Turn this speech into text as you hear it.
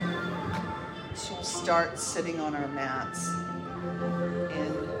So we'll start sitting on our mats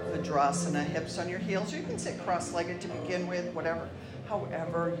in Vajrasana, hips on your heels. Or you can sit cross-legged to begin with,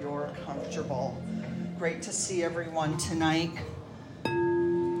 however you're comfortable. Great to see everyone tonight.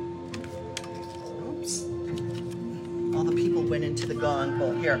 Oops. All the people went into the gong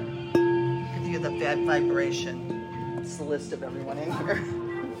bowl. Here, give you the bad vibration. It's the list of everyone in here.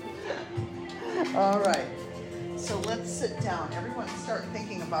 All right. So let's sit down. Everyone start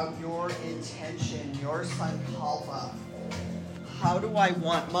thinking about your intention, your sankalpa. How do I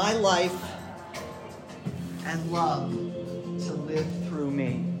want my life and love to live through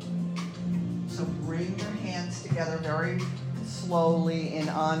me? So bring your hands together very slowly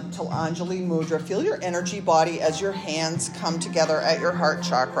till Anjali Mudra. Feel your energy body as your hands come together at your heart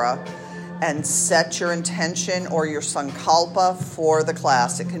chakra and set your intention or your sankalpa for the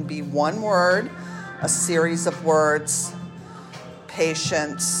class. It can be one word, a series of words,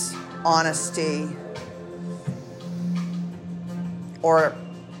 patience, honesty, or,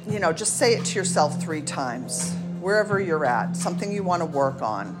 just say it to yourself 3 times, wherever you're at, something you want to work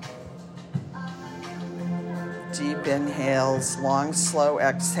on. Deep inhales, long, slow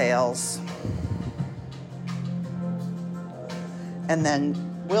exhales. And then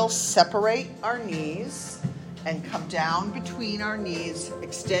we'll separate our knees and come down between our knees.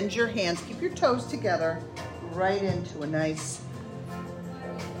 Extend your hands, keep your toes together, right into a nice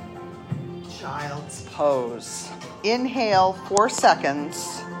child's pose. Inhale 4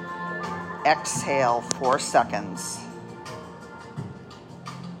 seconds, exhale 4 seconds.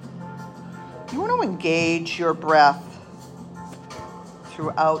 You want to engage your breath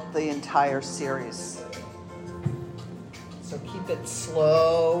throughout the entire series. So keep it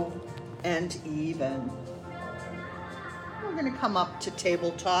slow and even. We're going to come up to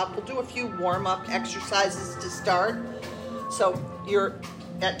tabletop. We'll do a few warm-up exercises to start. So you're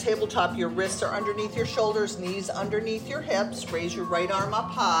at tabletop, your wrists are underneath your shoulders, knees underneath your hips. Raise your right arm up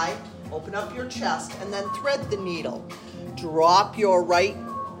high, open up your chest, and then thread the needle. Drop your right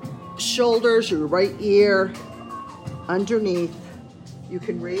shoulders, your right ear underneath. You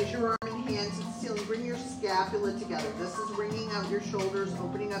can raise your arm and hands to the ceiling. Bring your scapula together. This is wringing out your shoulders,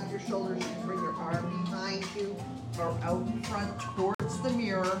 opening up your shoulders. You can bring your arm behind you or out in front towards the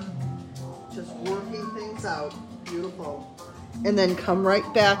mirror. Just working things out. Beautiful. And then come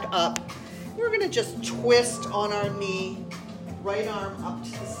right back up. We're going to just twist on our knee, right arm up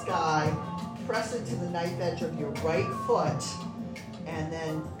to the sky. Press into the knife edge of your right foot. And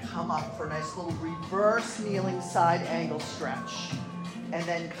then come up for a nice little reverse kneeling side angle stretch. And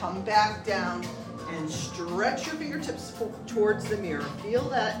then come back down and stretch your fingertips towards the mirror. Feel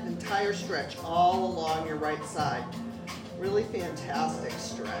that entire stretch all along your right side. Really fantastic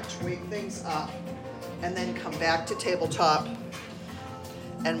stretch. Wake things up. And then come back to tabletop.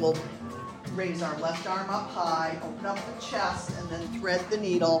 And we'll raise our left arm up high, open up the chest, and then thread the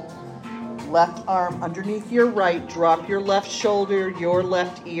needle. Left arm underneath your right, drop your left shoulder, your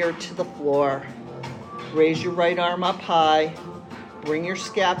left ear to the floor. Raise your right arm up high, bring your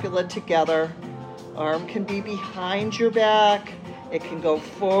scapula together. Arm can be behind your back. It can go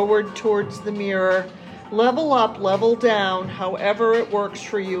forward towards the mirror. Level up, level down, however it works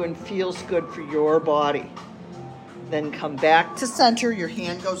for you and feels good for your body. Then come back to center. Your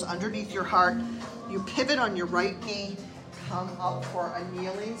hand goes underneath your heart. You pivot on your right knee. Come up for a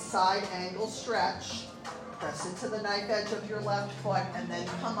kneeling side angle stretch. Press into the knife edge of your left foot and then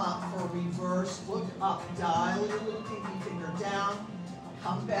come up for reverse. Look up, dial your little pinky finger down.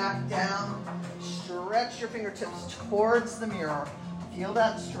 Come back down. Stretch your fingertips towards the mirror. Feel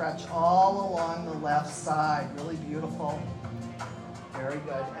that stretch all along the left side. Really beautiful. Very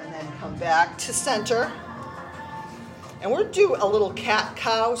good. And then come back to center. And we'll do a little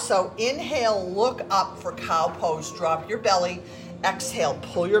cat-cow. So inhale, look up for cow pose. Drop your belly. Exhale,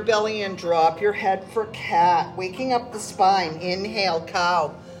 pull your belly in. Drop your head for cat. Waking up the spine. Inhale,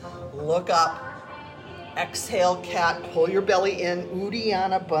 cow. Look up. Exhale, cat. Pull your belly in.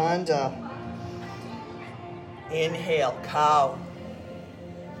 Uddiyana Bandha. Inhale, cow.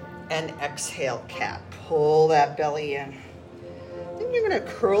 And exhale, cat. Pull that belly in. Then you're going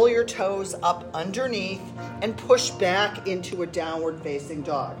to curl your toes up underneath and push back into a downward facing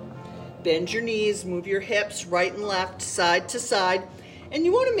dog. Bend your knees, move your hips right and left, side to side. And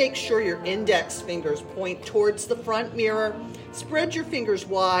you want to make sure your index fingers point towards the front mirror. Spread your fingers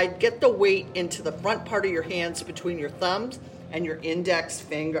wide. Get the weight into the front part of your hands between your thumbs and your index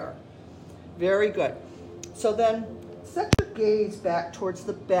finger. Very good. So then set your gaze back towards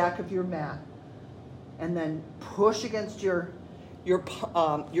the back of your mat. And then push against your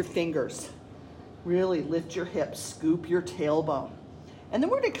fingers. Really lift your hips, scoop your tailbone. And then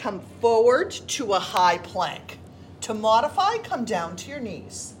we're going to come forward to a high plank. To modify, come down to your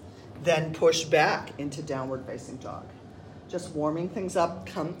knees. Then push back into downward facing dog. Just warming things up.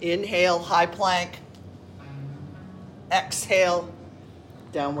 Come inhale, high plank. Exhale,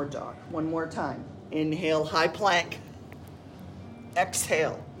 downward dog. One more time. Inhale, high plank.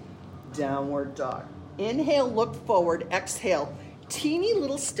 Exhale, downward dog. Inhale, look forward. Exhale, teeny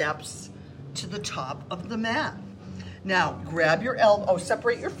little steps to the top of the mat. Now, grab your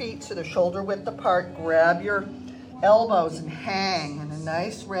separate your feet so they're shoulder width apart. Grab your elbows and hang in a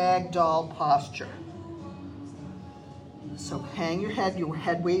nice ragdoll posture. So hang your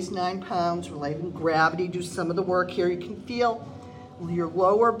head weighs 9 pounds. We're letting gravity do some of the work here. You can feel your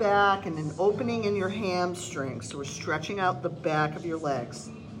lower back and an opening in your hamstrings. So we're stretching out the back of your legs.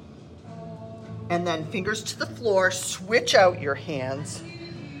 And then fingers to the floor, switch out your hands.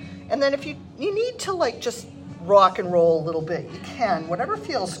 And then if you need to like just rock and roll a little bit, you can, whatever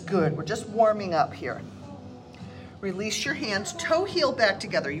feels good. We're just warming up here. Release your hands, toe heel back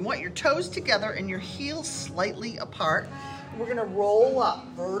together. You want your toes together and your heels slightly apart. We're gonna roll up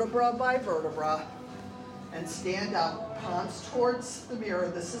vertebra by vertebra and stand up, palms towards the mirror.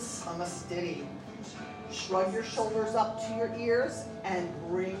 This is Samastiti. Shrug your shoulders up to your ears and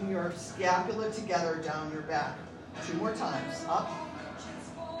bring your scapula together down your back. 2 more times, up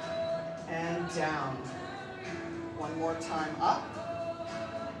and down. 1 more time, up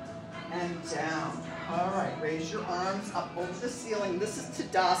and down. All right, raise your arms up over the ceiling. This is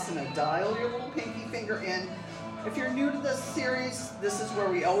Tadasana. Dial your little pinky finger in. If you're new to this series, this is where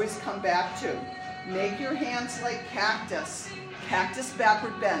we always come back to. Make your hands like cactus. Cactus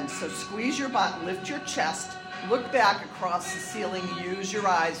backward bend. So squeeze your butt, lift your chest, look back across the ceiling, use your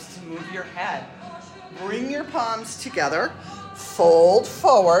eyes to move your head. Bring your palms together, fold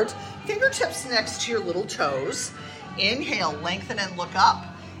forward, fingertips next to your little toes. Inhale, lengthen and look up.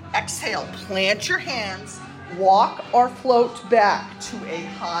 Exhale, plant your hands, walk or float back to a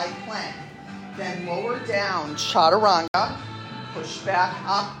high plank. Then lower down, chaturanga, push back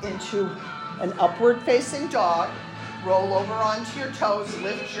up into an upward facing dog. Roll over onto your toes,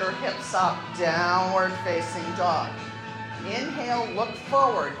 lift your hips up, downward facing dog. Inhale, look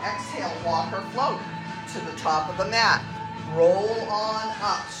forward. Exhale, walk or float to the top of the mat. Roll on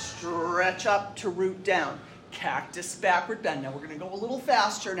up, stretch up to root down. Cactus backward bend. Now we're going to go a little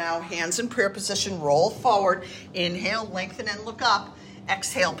faster now. Hands in prayer position, roll forward. Inhale, lengthen and look up.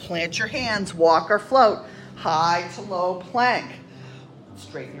 Exhale, plant your hands, walk or float. High to low plank.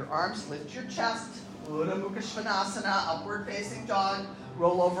 Straighten your arms, lift your chest. Uddha Mukha Svanasana, upward facing dog.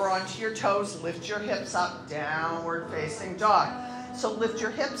 Roll over onto your toes, lift your hips up, downward facing dog. So lift your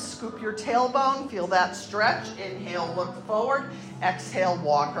hips, scoop your tailbone, feel that stretch. Inhale, look forward. Exhale,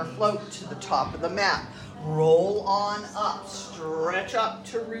 walk or float to the top of the mat. Roll on up, stretch up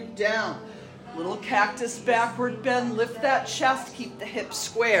to root down. Little cactus backward bend, lift that chest, keep the hips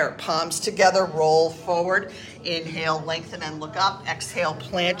square. Palms together, roll forward. Inhale, lengthen and look up. Exhale,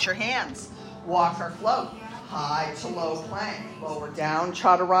 plant your hands. Walk or float, high to low plank. Lower down,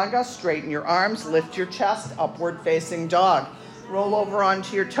 chaturanga, straighten your arms, lift your chest, upward facing dog. Roll over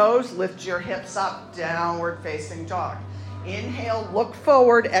onto your toes, lift your hips up, downward facing dog. Inhale, look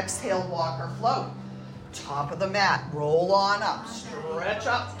forward. Exhale, walk or float. Top of the mat, roll on up, stretch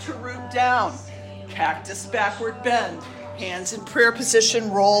up to root down. Cactus backward bend, hands in prayer position,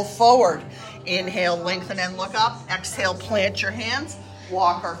 roll forward. Inhale, lengthen and look up. Exhale, plant your hands,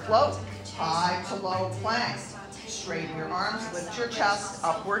 walk or float, high to low plank. Straighten your arms, lift your chest,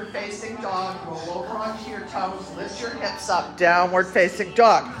 upward facing dog, roll over onto your toes, lift your hips up, downward facing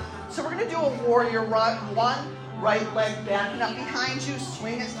dog. So we're gonna do a warrior one, right leg backing up behind you,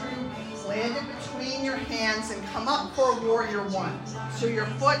 swing it through, land it between your hands and come up for a warrior one. So your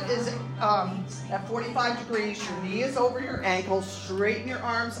foot is at 45 degrees, your knee is over your ankle, straighten your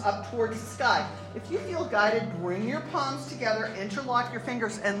arms up towards the sky. If you feel guided, bring your palms together, interlock your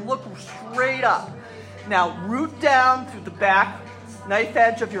fingers and look straight up. Now root down through the back knife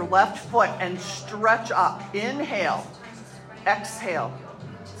edge of your left foot and stretch up. Inhale, exhale,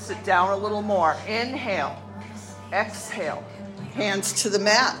 sit down a little more. Inhale, exhale, hands to the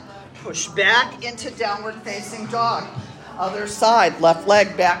mat. Push back into downward facing dog. Other side, left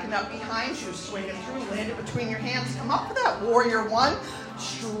leg backing up behind you. Swing it through, land it between your hands. Come up for that warrior one.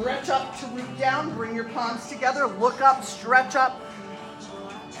 Stretch up to root down. Bring your palms together. Look up, stretch up.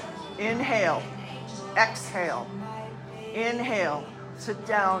 Inhale, exhale. Inhale, sit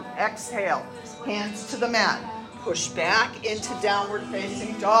down, exhale. Hands to the mat. Push back into downward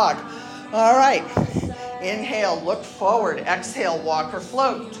facing dog. All right. Inhale, look forward. Exhale, walk or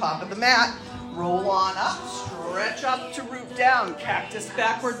float. Top of the mat. Roll on up. Stretch up to root down, cactus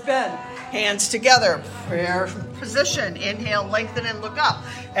backward bend. Hands together, prayer position. Inhale, lengthen and look up.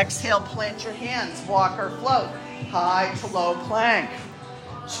 Exhale, plant your hands, walk or float. High to low plank.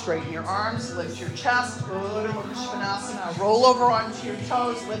 Straighten your arms, lift your chest. Urdhva Mukha Svanasana. Roll over onto your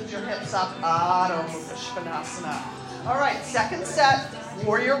toes, lift your hips up. Adho Mukha Svanasana. All right, second set,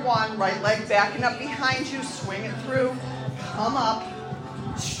 warrior one. Right leg backing up behind you, swing it through. Come up,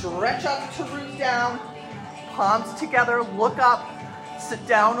 stretch up to root down. Palms together, look up. Sit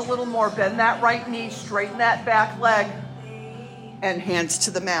down a little more, bend that right knee, straighten that back leg, and hands to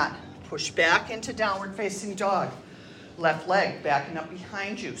the mat. Push back into downward facing dog. Left leg backing up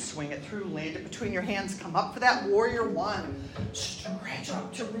behind you, swing it through, land it between your hands, come up for that warrior one. Stretch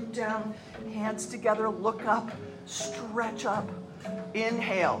up to root down, hands together, look up, stretch up.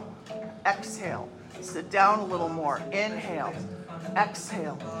 Inhale, exhale, sit down a little more, inhale,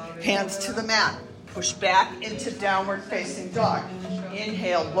 exhale, hands to the mat. Push back into downward facing dog.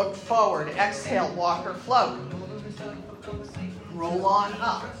 Inhale, look forward. Exhale, walk or float. Roll on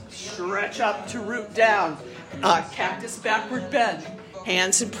up. Stretch up to root down. Cactus backward bend.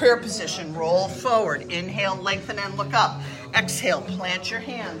 Hands in prayer position. Roll forward. Inhale, lengthen and look up. Exhale, plant your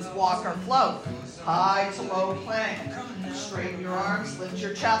hands. Walk or float. High to low plank. Straighten your arms. Lift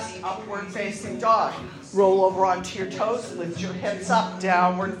your chest. Upward facing dog. Roll over onto your toes. Lift your hips up.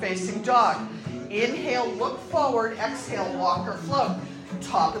 Downward facing dog. Inhale, look forward. Exhale, walk or float.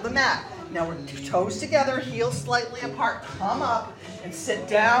 Top of the mat. Now we're toes together, heels slightly apart. Come up and sit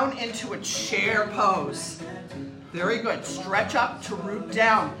down into a chair pose. Very good. Stretch up to root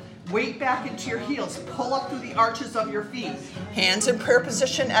down. Weight back into your heels. Pull up through the arches of your feet. Hands in prayer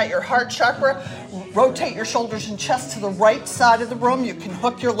position at your heart chakra. Rotate your shoulders and chest to the right side of the room. You can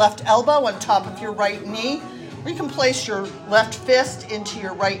hook your left elbow on top of your right knee. Or you can place your left fist into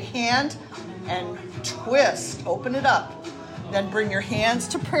your right hand and twist. Open it up. Then bring your hands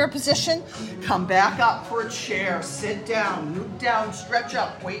to prayer position. Come back up for a chair. Sit down, root down, stretch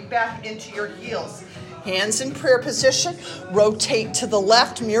up, weight back into your heels. Hands in prayer position. Rotate to the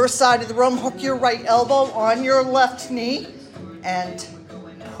left, mirror side of the room. Hook your right elbow on your left knee and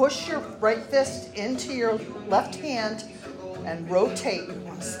push your right fist into your left hand and rotate.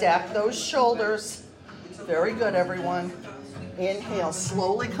 Stack those shoulders. Very good, everyone. Inhale,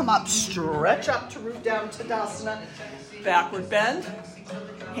 slowly come up, stretch up to root down Tadasana. Backward bend,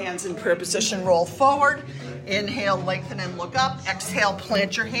 hands in prayer position, roll forward. Inhale, lengthen and look up. Exhale,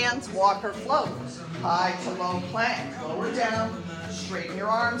 plant your hands, walk or float. High to low plank, lower down, straighten your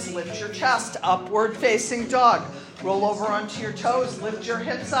arms, lift your chest, upward facing dog. Roll over onto your toes, lift your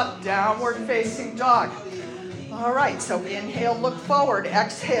hips up, downward facing dog. All right, so inhale, look forward,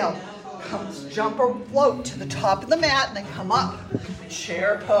 exhale. Jump or float to the top of the mat and then come up.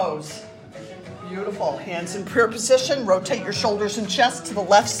 Chair pose. Beautiful. Hands in prayer position. Rotate your shoulders and chest to the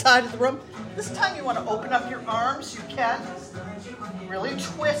left side of the room. This time you want to open up your arms. You can. Really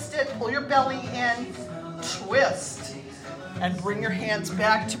twist it. Pull your belly in. Twist. And bring your hands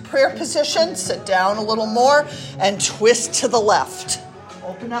back to prayer position. Sit down a little more and twist to the left.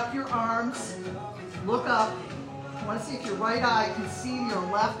 Open up your arms. Look up. I want to see if your right eye can see your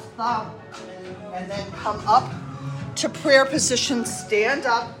left thumb. And then come up to prayer position, stand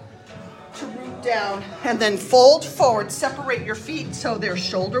up to root down, and then fold forward. Separate your feet so they're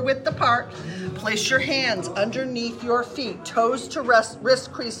shoulder width apart. Place your hands underneath your feet, toes to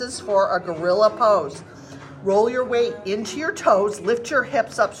wrist creases for a gorilla pose. Roll your weight into your toes, lift your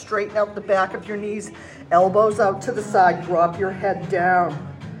hips up, straighten out the back of your knees, elbows out to the side, drop your head down.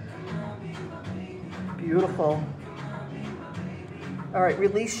 Beautiful. All right,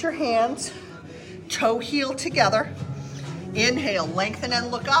 release your hands, toe heel together. Inhale, lengthen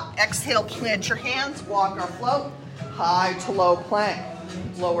and look up. Exhale, plant your hands, walk or float. High to low plank.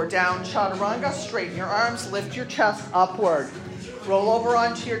 Lower down, chaturanga. Straighten your arms, lift your chest upward. Roll over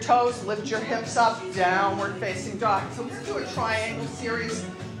onto your toes, lift your hips up, downward facing dog. So let's do a triangle series.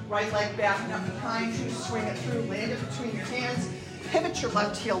 Right leg backing up behind you, swing it through, land it between your hands. Pivot your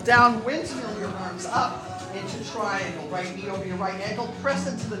left heel down, windmill your arms up. Into triangle, right knee over your right ankle, press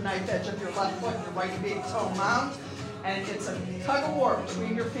into the knife edge of your left foot, your right big toe mound, and it's a tug of war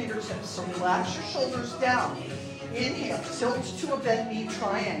between your fingertips. So relax your shoulders down. Inhale, tilt to a bent knee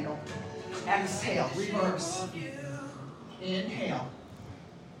triangle. Exhale, reverse. Inhale.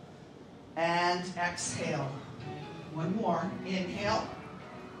 And exhale. One more. Inhale.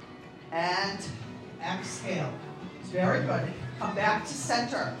 And exhale. Very good. Come back to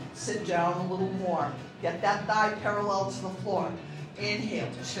center. Sit down a little more. Get that thigh parallel to the floor. Inhale,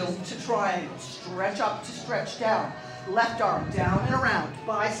 tilt to triangle, stretch up to stretch down. Left arm down and around,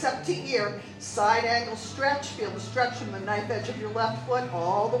 bicep to ear, side angle stretch. Feel the stretch from the knife edge of your left foot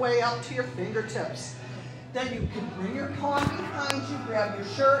all the way up to your fingertips. Then you can bring your palm behind you, grab your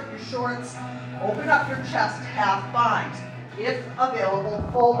shirt, your shorts, open up your chest, half bind. If available,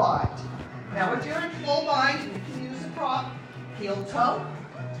 full bind. Now if you're in full bind, you can use a prop, heel toe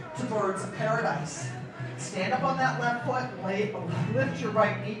to birds of paradise. Stand up on that left foot, lift your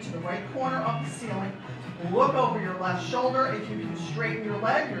right knee to the right corner of the ceiling. Look over your left shoulder. If you can straighten your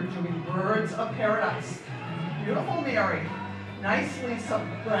leg, you're doing birds of paradise. Beautiful, Mary. Nicely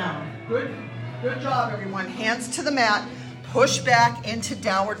down. Good job, everyone. Hands to the mat. Push back into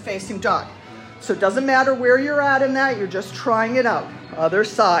downward facing dog. So it doesn't matter where you're at in that. You're just trying it out. Other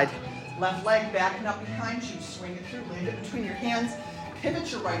side. Left leg backing up behind you. Swing it through. Land it between your hands.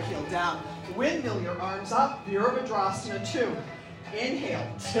 Pivot your right heel down. Windmill your arms up. Virabhadrasana 2. Inhale.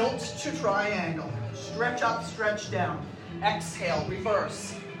 Tilt to triangle. Stretch up, stretch down. Exhale,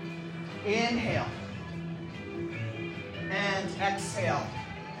 reverse. Inhale. And exhale.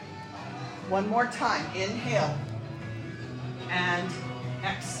 One more time. Inhale. And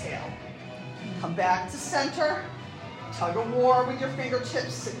exhale. Come back to center. Tug of war with your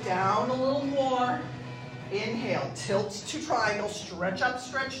fingertips. Sit down a little more. Inhale. Tilt to triangle. Stretch up,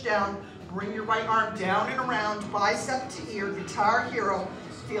 stretch down. Bring your right arm down and around. Bicep to ear. Guitar hero.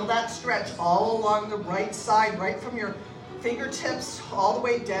 Feel that stretch all along the right side, right from your fingertips all the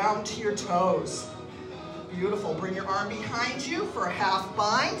way down to your toes. Beautiful. Bring your arm behind you for a half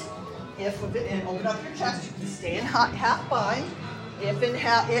bind. And open up your chest, you can stay in half bind.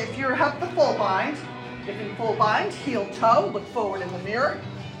 If you're at the full bind, if in full bind, heel toe, look forward in the mirror.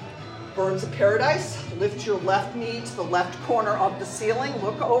 Birds of paradise. Lift your left knee to the left corner of the ceiling.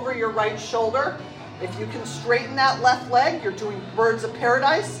 Look over your right shoulder. If you can straighten that left leg, you're doing birds of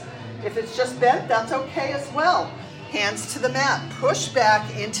paradise. If it's just bent, that's okay as well. Hands to the mat. Push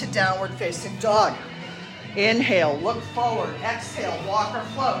back into downward facing dog. Inhale, look forward. Exhale, walk or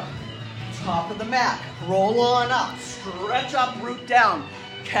float. Top of the mat. Roll on up. Stretch up, root down.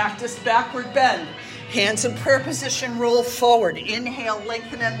 Cactus backward bend. Hands in prayer position, roll forward. Inhale,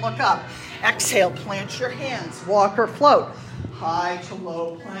 lengthen and look up. Exhale, plant your hands. Walk or float. High to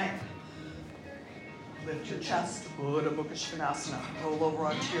low plank. Lift your chest, Buddha Mukha Svanasana. Roll over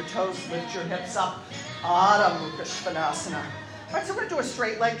onto your toes, lift your hips up, Adha Mukha Svanasana. All right, so we're going to do a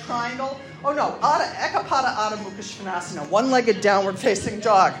straight leg triangle. Oh no, Ekapada Adha Mukha Svanasana, one-legged downward facing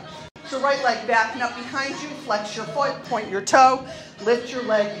dog. So right leg backing up behind you, flex your foot, point your toe, lift your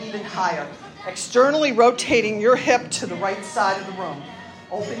leg even higher. Externally rotating your hip to the right side of the room.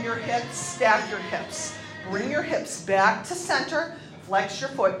 Open your hips, stack your hips. Bring your hips back to center. Flex your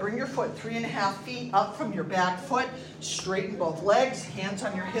foot, bring your foot 3.5 feet up from your back foot. Straighten both legs, hands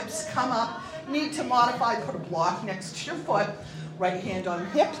on your hips, come up. Need to modify, put a block next to your foot. Right hand on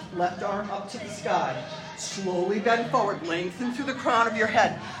hip, left arm up to the sky. Slowly bend forward, lengthen through the crown of your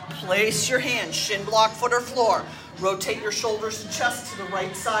head. Place your hands, shin block, foot or floor. Rotate your shoulders and chest to the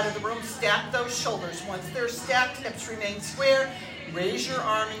right side of the room. Stack those shoulders. Once they're stacked, hips remain square. Raise your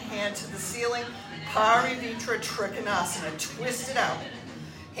arm and hand to the ceiling. Parivitra Trikonasana. Twist it out.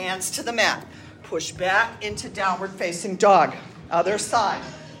 Hands to the mat. Push back into downward facing dog. Other side.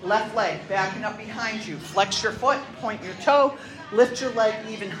 Left leg backing up behind you. Flex your foot, point your toe, lift your leg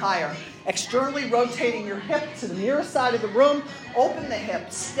even higher. Externally rotating your hip to the nearest side of the room. Open the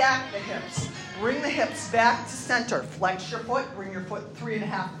hips, stack the hips. Bring the hips back to center. Flex your foot, bring your foot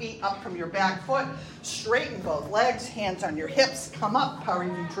 3.5 feet up from your back foot. Straighten both legs, hands on your hips. Come up,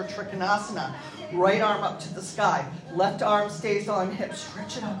 Parivitra Trikonasana. Right arm up to the sky. Left arm stays on hip.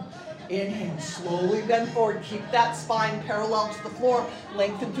 Stretch it up. Inhale, slowly bend forward. Keep that spine parallel to the floor.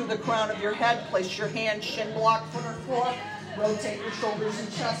 Lengthen through the crown of your head. Place your hand, shin block, foot or floor. Rotate your shoulders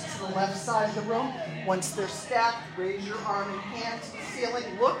and chest to the left side of the room. Once they're stacked, raise your arm and hand to the ceiling.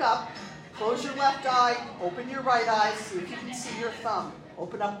 Look up. Close your left eye. Open your right eye. See if you can see your thumb.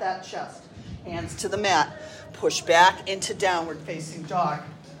 Open up that chest. Hands to the mat. Push back into downward facing dog.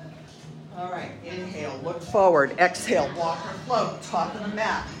 All right, inhale, look forward. Exhale, walk or float. Top of the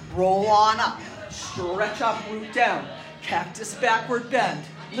mat. Roll on up. Stretch up, root down. Cactus backward bend.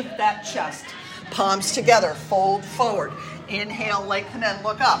 Lift that chest. Palms together, fold forward. Inhale, lengthen and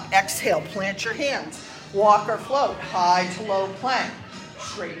look up. Exhale, plant your hands. Walk or float, high to low plank.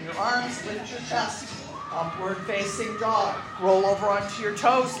 Straighten your arms, lift your chest. Upward facing dog. Roll over onto your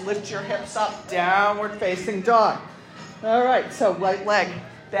toes, lift your hips up. Downward facing dog. All right, so right leg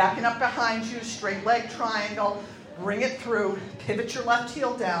backing up behind you, straight leg triangle. Bring it through, pivot your left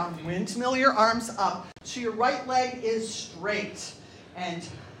heel down, windmill your arms up so your right leg is straight. And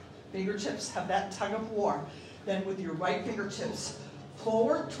fingertips have that tug of war. Then with your right fingertips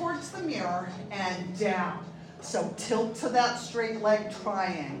forward towards the mirror and down. So tilt to that straight leg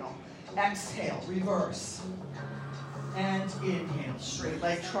triangle. Exhale, reverse. And inhale, straight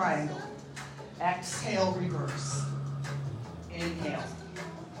leg triangle. Exhale, reverse. Inhale.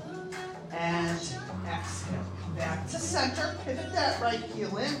 And exhale. Come back to center. Pivot that right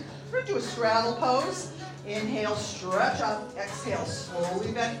heel in. We're going to do a straddle pose. Inhale, stretch up. Exhale,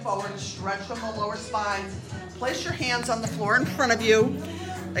 slowly bend forward. Stretch from the lower spine. Place your hands on the floor in front of you.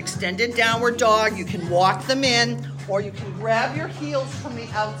 Extended downward dog. You can walk them in, or you can grab your heels from the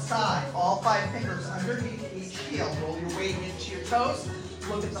outside. All 5 fingers underneath each heel. Roll your weight into your toes.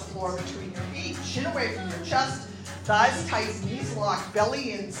 Look at the floor between your feet. Chin away from your chest. Thighs tight, knees locked,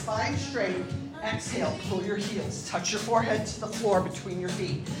 belly in, spine straight. Exhale, pull your heels. Touch your forehead to the floor between your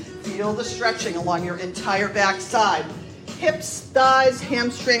feet. Feel the stretching along your entire back side. Hips, thighs,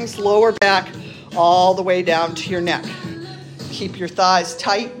 hamstrings, lower back, all the way down to your neck. Keep your thighs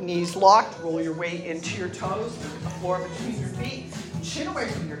tight, knees locked. Roll your weight into your toes. Look at the floor between your feet. Chin away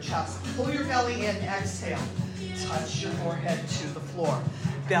from your chest. Pull your belly in. Exhale. Touch your forehead to the floor.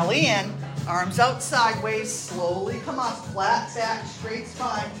 Belly in. Arms out sideways. Slowly come up. Flat back, straight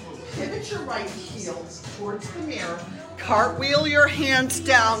spine. Pivot your right heel towards the mirror. Cartwheel your hands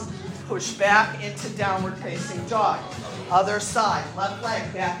down. Push back into downward facing dog. Other side. Left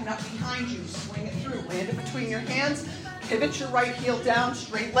leg backing up behind you. Swing it through. Land it between your hands. Pivot your right heel down.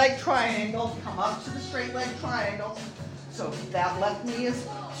 Straight leg triangle. Come up to the straight leg triangle. So that left knee is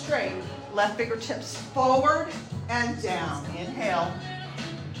straight. Left fingertips forward and down. Inhale.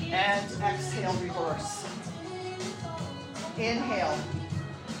 And exhale, reverse. Inhale.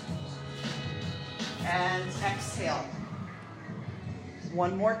 And exhale.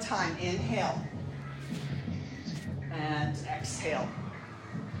 One more time. Inhale. And exhale.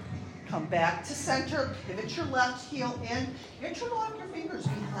 Come back to center. Pivot your left heel in. Interlock your fingers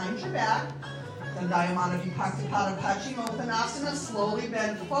behind your back. Dandayamana Vibhakta Paschimottanasana. Slowly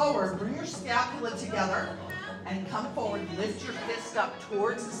bend forward. Bring your scapula together. And come forward, lift your fist up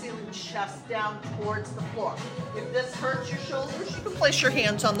towards the ceiling, chest down towards the floor. If this hurts your shoulders, you can place your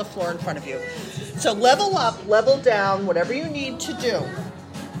hands on the floor in front of you. So level up, level down, whatever you need to do.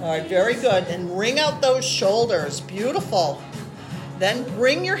 All right, very good. And wring out those shoulders. Beautiful. Then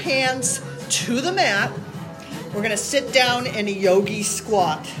bring your hands to the mat. We're going to sit down in a yogi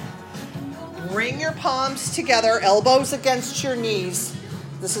squat. Bring your palms together, elbows against your knees.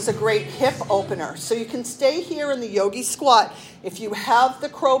 This is a great hip opener. So you can stay here in the yogi squat. If you have the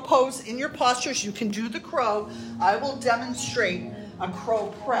crow pose in your postures, you can do the crow. I will demonstrate a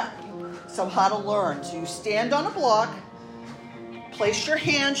crow prep. So how to learn. So you stand on a block, place your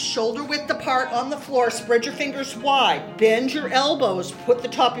hands shoulder width apart on the floor, spread your fingers wide, bend your elbows, put the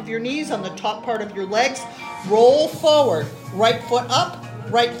top of your knees on the top part of your legs, roll forward, right foot up,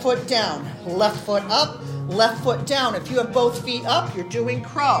 right foot down, left foot up, left foot down. If you have both feet up, you're doing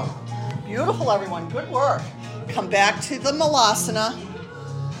crow. Beautiful, everyone. Good work. Come back to the Malasana.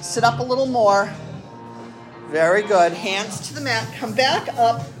 Sit up a little more. Very good. Hands to the mat. Come back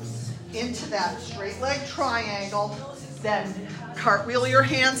up into that straight leg triangle. Then cartwheel your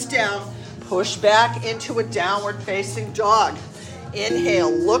hands down. Push back into a downward facing dog. Inhale.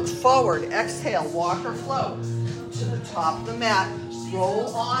 Look forward. Exhale. Walk or float to the top of the mat.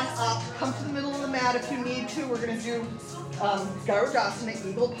 Roll on up, come to the middle of the mat if you need to. We're going to do Garudasana,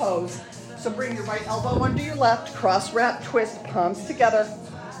 eagle pose. So bring your right elbow under your left, cross wrap, twist, palms together.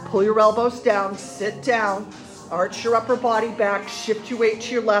 Pull your elbows down, sit down, arch your upper body back, shift your weight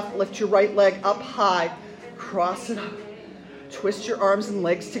to your left, lift your right leg up high, cross it up. Twist your arms and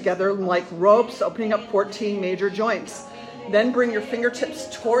legs together like ropes, opening up 14 major joints. Then bring your fingertips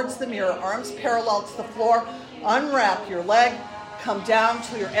towards the mirror, arms parallel to the floor. Unwrap your leg. Come down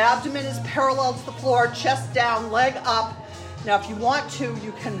till your abdomen is parallel to the floor, chest down, leg up. Now if you want to,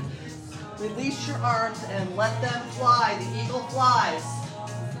 you can release your arms and let them fly. The eagle flies.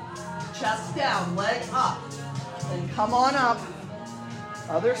 Chest down, leg up. Then come on up.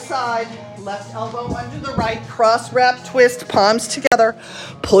 Other side, left elbow under the right, cross wrap, twist, palms together.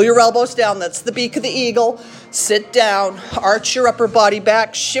 Pull your elbows down, that's the beak of the eagle. Sit down, arch your upper body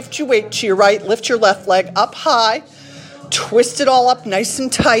back, shift your weight to your right, lift your left leg up high. Twist it all up nice and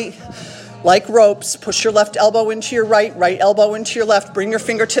tight, like ropes. Push your left elbow into your right, right elbow into your left. Bring your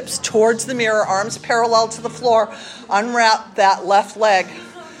fingertips towards the mirror, arms parallel to the floor. Unwrap that left leg.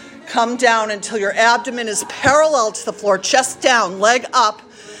 Come down until your abdomen is parallel to the floor, chest down, leg up.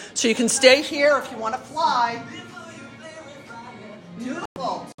 So you can stay here if you want to fly.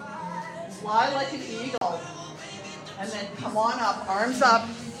 Beautiful. Fly like an eagle. And then come on up, arms up.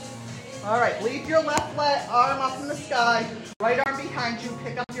 All right, leave your left arm up in the sky, right arm behind you,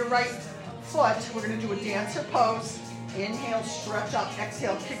 pick up your right foot. We're gonna do a dancer pose. Inhale, stretch up,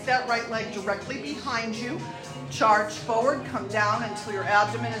 exhale, kick that right leg directly behind you. Charge forward, come down until your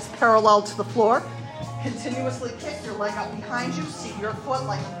abdomen is parallel to the floor. Continuously kick your leg up behind you. Seat your foot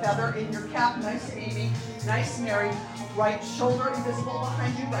like a feather in your cap. Nice Amy, nice Mary. Right shoulder invisible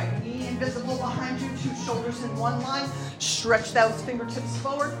behind you, right knee invisible behind you, two shoulders in one line. Stretch those fingertips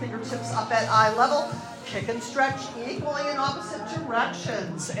forward, fingertips up at eye level. Kick and stretch equally in opposite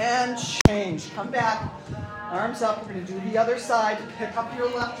directions. And change, come back, arms up. We're gonna do the other side. Pick up your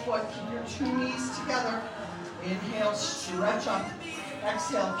left foot, keep your two knees together. Inhale, stretch up.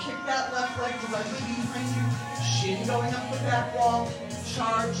 Exhale, kick that left leg directly behind you. Shin going up the back wall.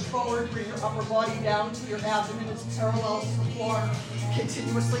 Charge forward, bring your upper body down to your abdomen is parallel to the floor.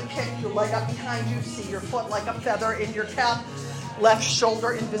 Continuously kick your leg up behind you. See your foot like a feather in your cap. Left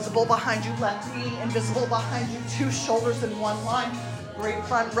shoulder invisible behind you. Left knee invisible behind you. Two shoulders in one line. Great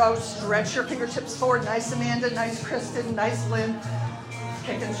front row. Stretch your fingertips forward. Nice Amanda, nice Kristen, nice Lynn.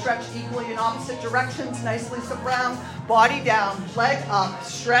 Kick and stretch equally in opposite directions. Nice Lisa Brown. Body down, leg up.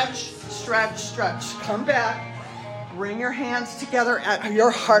 Stretch, stretch, stretch. Come back. Bring your hands together at your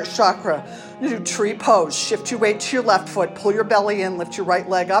heart chakra. You do tree pose. Shift your weight to your left foot. Pull your belly in. Lift your right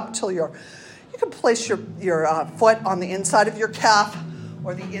leg up till you can place your foot on the inside of your calf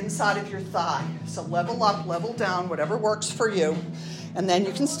or the inside of your thigh. So level up, level down, whatever works for you. And then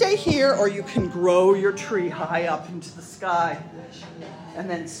you can stay here or you can grow your tree high up into the sky. And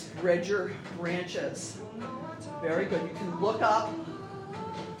then spread your branches. Very good. You can look up.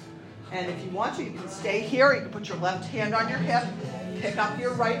 And if you want to, you can stay here. You can put your left hand on your hip. Pick up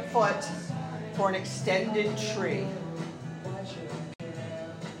your right foot for an extended tree.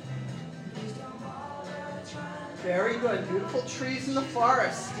 Very good. Beautiful trees in the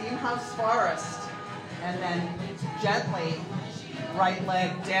forest. Steamhouse forest. And then gently, right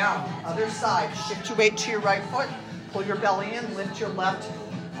leg down. Other side. Shift your weight to your right foot. Pull your belly in. Lift your left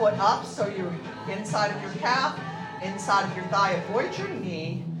foot up so you're inside of your calf, inside of your thigh. Avoid your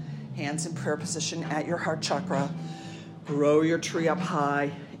knee. Hands in prayer position at your heart chakra. Grow your tree up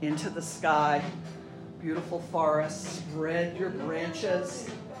high into the sky. Beautiful forest. Spread your branches.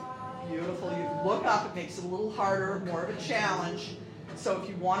 Beautiful. You look up. It makes it a little harder, more of a challenge. So if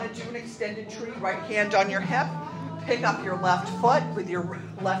you want to do an extended tree, right hand on your hip. Pick up your left foot with your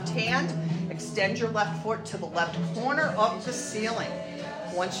left hand. Extend your left foot to the left corner of the ceiling.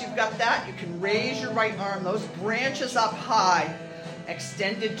 Once you've got that, you can raise your right arm. Those branches up high.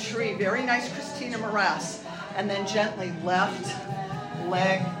 Extended tree. Very nice, Christina Morass. And then gently left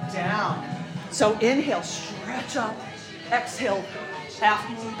leg down. So inhale, stretch up. Exhale, half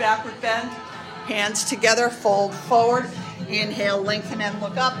moon backward bend. Hands together, fold forward. Inhale, lengthen and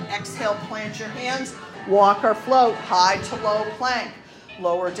look up. Exhale, plant your hands. Walk or float, high to low plank.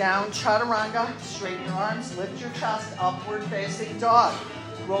 Lower down, chaturanga. Straighten your arms, lift your chest, upward facing dog.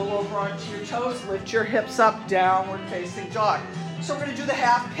 Roll over onto your toes, lift your hips up, downward facing dog. So we're gonna do the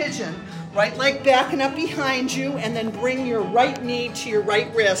half pigeon. Right leg backing up behind you, and then bring your right knee to your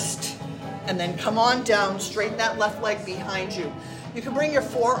right wrist. And then come on down, straighten that left leg behind you. You can bring your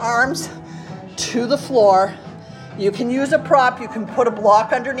forearms to the floor. You can use a prop, you can put a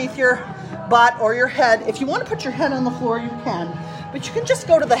block underneath your butt or your head. If you want to put your head on the floor, you can. But you can just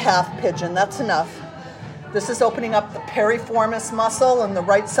go to the half pigeon, that's enough. This is opening up the piriformis muscle on the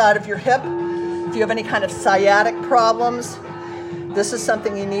right side of your hip. If you have any kind of sciatic problems, this is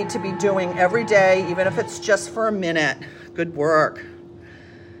something you need to be doing every day, even if it's just for a minute. Good work.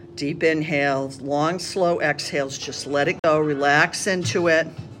 Deep inhales, long, slow exhales. Just let it go, relax into it.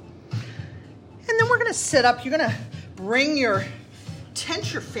 And then we're gonna sit up. You're gonna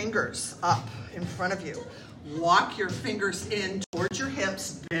tense your fingers up in front of you. Walk your fingers in towards your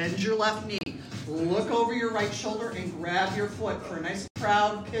hips, bend your left knee. Look over your right shoulder and grab your foot for a nice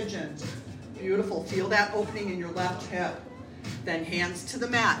proud pigeon. Beautiful, feel that opening in your left hip. Then hands to the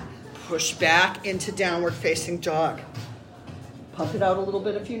mat. Push back into downward facing dog. Pump it out a little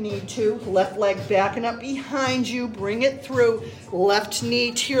bit if you need to. Left leg backing up behind you. Bring it through. Left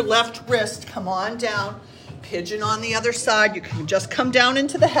knee to your left wrist. Come on down. Pigeon on the other side. You can just come down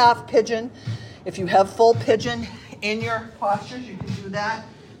into the half pigeon. If you have full pigeon in your postures, you can do that.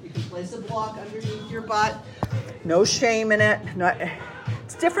 You can place a block underneath your butt. No shame in it.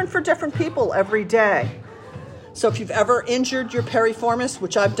 It's different for different people every day. So if you've ever injured your piriformis,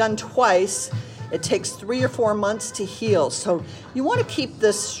 which I've done twice, it takes 3 or 4 months to heal. So you want to keep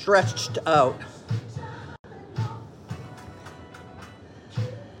this stretched out.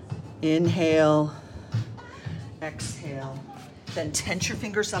 Inhale. Exhale. Then tense your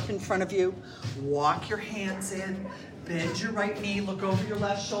fingers up in front of you. Walk your hands in. Bend your right knee. Look over your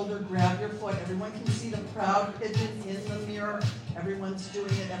left shoulder. Grab your foot. Everyone can see the proud pigeon in the mirror. Everyone's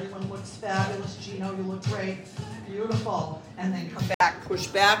doing it. Everyone looks fabulous. Gino, you look great. Beautiful. And then come back. Push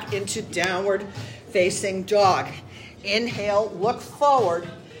back into downward facing dog. Inhale, look forward.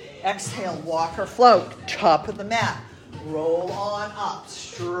 Exhale, walk or float. Top of the mat. Roll on up.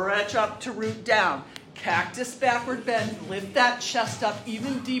 Stretch up to root down. Cactus backward bend. Lift that chest up.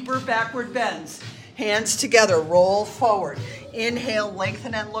 Even deeper backward bends. Hands together. Roll forward. Inhale,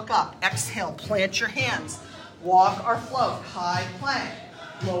 lengthen and look up. Exhale, plant your hands. Walk or float. High plank.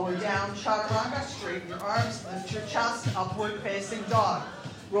 Lower down chaturanga. Straighten your arms. Lift your chest. Upward facing dog.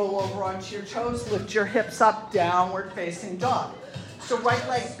 Roll over onto your toes. Lift your hips up. Downward facing dog. So right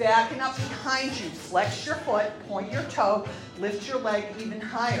leg backing up behind you. Flex your foot, point your toe, lift your leg even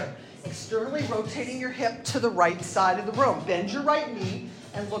higher. Externally rotating your hip to the right side of the room. Bend your right knee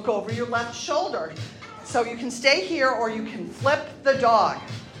and look over your left shoulder. So you can stay here or you can flip the dog.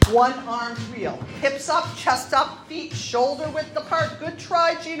 One armed wheel. Hips up, chest up, feet shoulder width apart. Good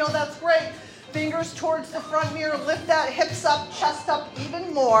try, Gino, that's great. Fingers towards the front mirror. Lift that hips up, chest up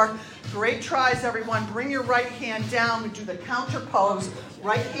even more. Great tries, everyone. Bring your right hand down. We do the counter pose.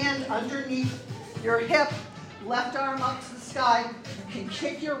 Right hand underneath your hip. Left arm up to the sky. You can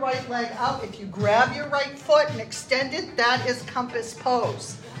kick your right leg out. If you grab your right foot and extend it, that is compass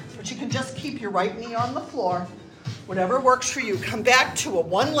pose. But you can just keep your right knee on the floor. Whatever works for you. Come back to a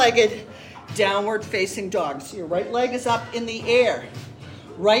one-legged downward facing dog. So your right leg is up in the air.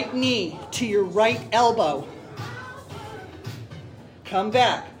 Right knee to your right elbow. Come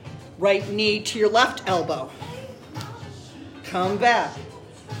back. Right knee to your left elbow. Come back.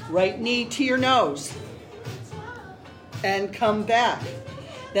 Right knee to your nose. And come back.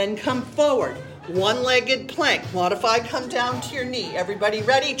 Then come forward. One-legged plank. Modify, come down to your knee. Everybody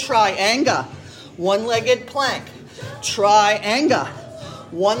ready? Trianga. One-legged plank. Trianga.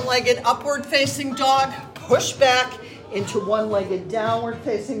 One-legged upward facing dog. Push back into one-legged downward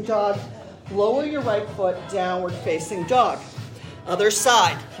facing dog. Lower your right foot, downward facing dog. Other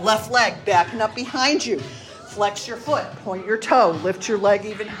side, left leg backing up behind you. Flex your foot, point your toe, lift your leg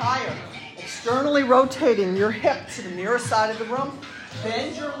even higher. Externally rotating your hip to the near side of the room.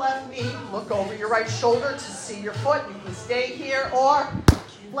 Bend your left knee, look over your right shoulder to see your foot. You can stay here or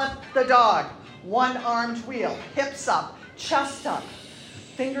flip the dog. One armed wheel, hips up, chest up,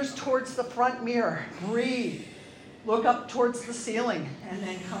 fingers towards the front mirror. Breathe. Look up towards the ceiling and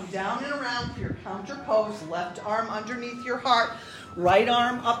then come down and around for your counter pose. Left arm underneath your heart, right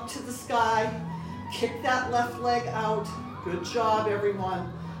arm up to the sky. Kick that left leg out. Good job,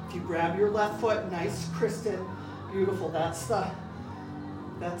 everyone. If you grab your left foot, nice, Kristen. Beautiful. That's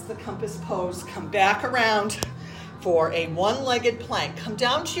the compass pose. Come back around for a one-legged plank. Come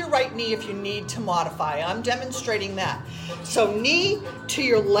down to your right knee if you need to modify. I'm demonstrating that. So knee to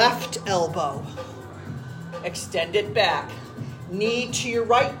your left elbow. Extend it back. Knee to your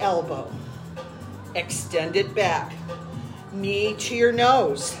right elbow. Extend it back. Knee to your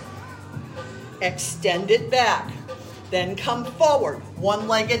nose. Extend it back. Then come forward.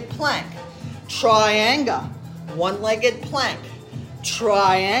 One-legged plank. Trianga. One-legged plank.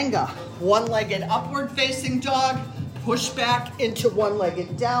 Trianga. One-legged upward facing dog. Push back into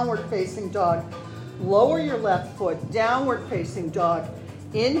one-legged downward facing dog. Lower your left foot. Downward facing dog.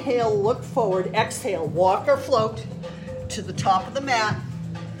 Inhale, look forward. Exhale, walk or float to the top of the mat.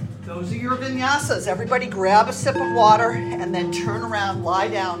 Those are your vinyasas. Everybody grab a sip of water and then turn around, lie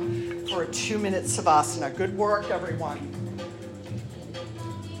down for a 2-minute savasana. Good work, everyone.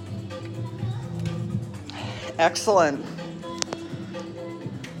 Excellent.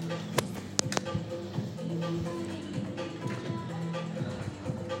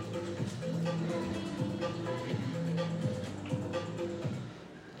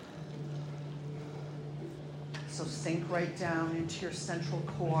 So sink right down into your central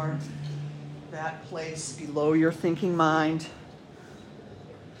core, that place below your thinking mind.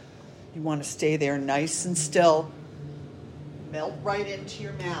 You want to stay there nice and still. Melt right into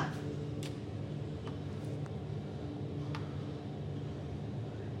your mat.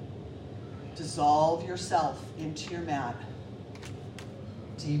 Dissolve yourself into your mat.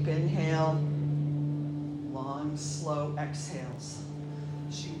 Deep inhale, long, slow exhales.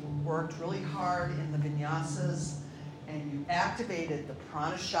 She worked really hard in the vinyasas and you activated the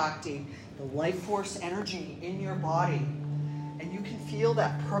prana shakti, the life force energy in your body. And you can feel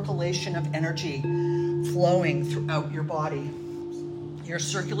that percolation of energy flowing throughout your body. Your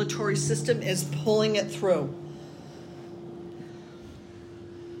circulatory system is pulling it through.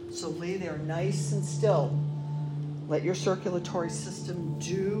 So lay there nice and still. Let your circulatory system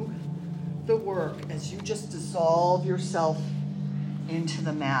do the work as you just dissolve yourself into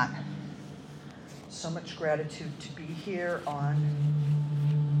the mat. So much gratitude to be here on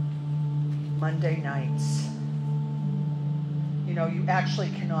Monday nights. You know, you actually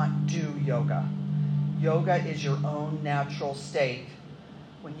cannot do yoga. Yoga is your own natural state.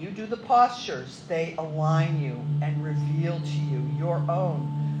 When you do the postures, they align you and reveal to you your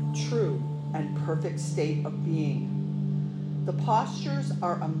own true and perfect state of being. The postures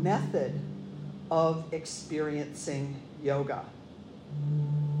are a method of experiencing yoga.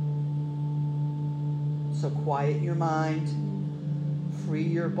 So quiet your mind, free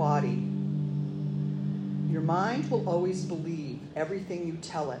your body. Your mind will always believe everything you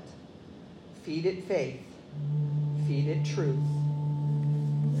tell it. Feed it faith, feed it truth,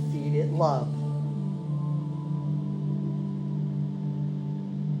 feed it love.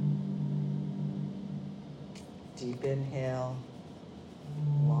 Deep inhale,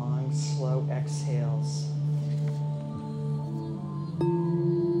 long, slow exhales.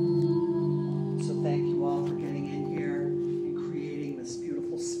 So thank you all for getting in here and creating this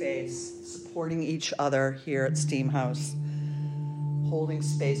beautiful space, supporting each other here at Steam House, holding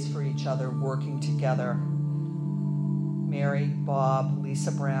space for each other, working together. Mary, Bob,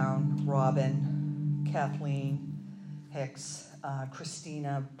 Lisa Brown, Robin, Kathleen Hicks,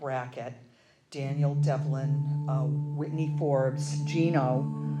 Christina Brackett, Daniel Devlin, Whitney Forbes, Gino,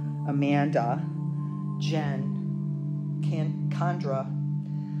 Amanda, Jen, Condra,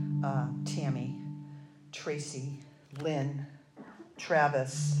 Tammy, Tracy, Lynn,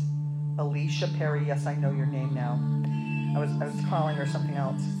 Travis, Alicia Perry, yes, I know your name now. I was calling her something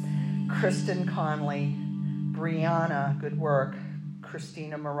else. Kristen Conley, Brianna, good work.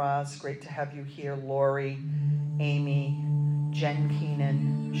 Christina Miraz, great to have you here. Lori, Amy, Jen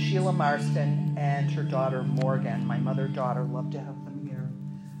Keenan, Sheila Marston, and her daughter Morgan. My mother-daughter, love to have them here.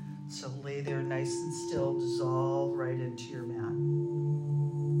 So lay there nice and still, dissolve right into your mat.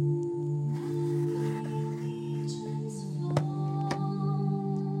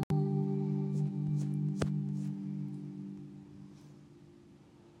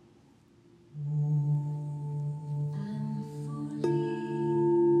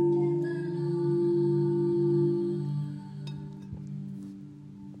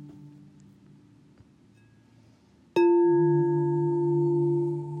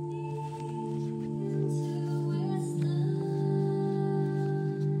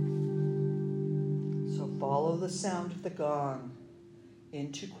 Follow the sound of the gong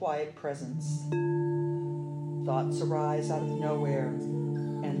into quiet presence. Thoughts arise out of nowhere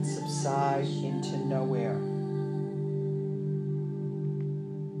and subside into nowhere.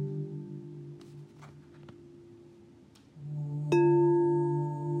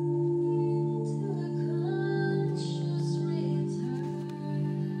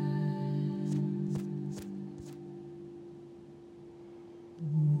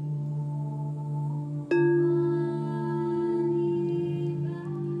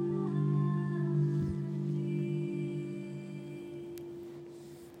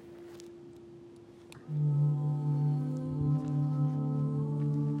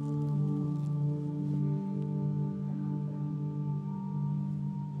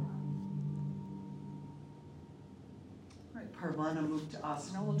 Parvana Mukta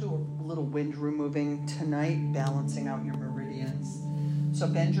Asana. We'll do a little wind removing tonight, balancing out your meridians. So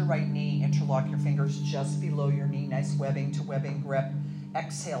bend your right knee, interlock your fingers just below your knee. Nice webbing to webbing grip.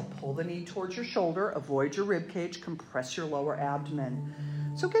 Exhale, pull the knee towards your shoulder. Avoid your rib cage. Compress your lower abdomen.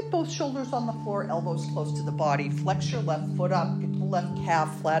 So get both shoulders on the floor, elbows close to the body. Flex your left foot up. Get the left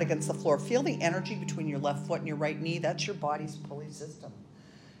calf flat against the floor. Feel the energy between your left foot and your right knee. That's your body's pulley system.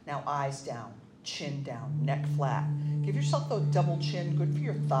 Now eyes down. Chin down, neck flat. Give yourself a double chin, good for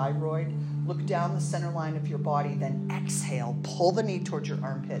your thyroid. Look down the center line of your body, then exhale. Pull the knee towards your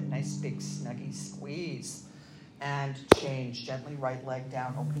armpit. Nice big snuggy squeeze. And change. Gently right leg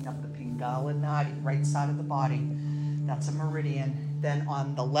down, opening up the Pingala Nadi, right side of the body. That's a meridian. Then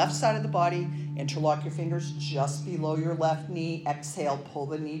on the left side of the body, interlock your fingers just below your left knee. Exhale, pull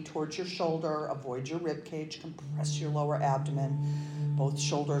the knee towards your shoulder. Avoid your rib cage. Compress your lower abdomen. Both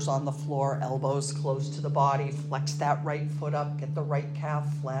shoulders on the floor, elbows close to the body. Flex that right foot up. Get the right calf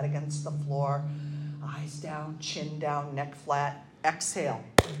flat against the floor. Eyes down, chin down, neck flat. Exhale.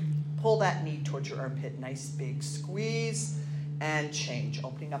 Pull that knee towards your armpit. Nice big squeeze and change.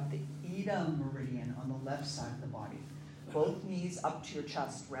 Opening up the Ida meridian on the left side of the body. Both knees up to your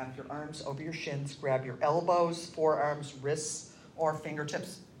chest. Wrap your arms over your shins. Grab your elbows, forearms, wrists, or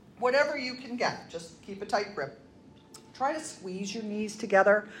fingertips. Whatever you can get. Just keep a tight grip. Try to squeeze your knees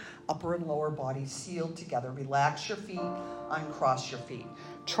together, upper and lower body sealed together. Relax your feet, uncross your feet.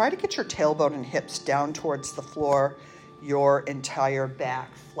 Try to get your tailbone and hips down towards the floor, your entire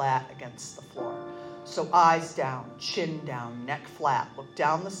back flat against the floor. So eyes down, chin down, neck flat. Look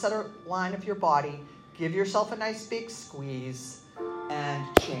down the center line of your body. Give yourself a nice big squeeze and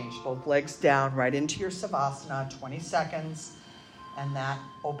change. Both legs down right into your Savasana, 20 seconds. And that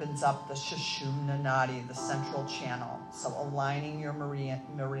opens up the Sushumna Nadi, the central channel. So aligning your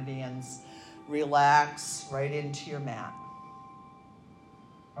meridians. Relax right into your mat.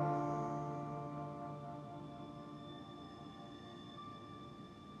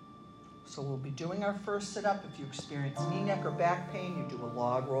 So we'll be doing our first sit-up. If you experience knee, neck, or back pain, you do a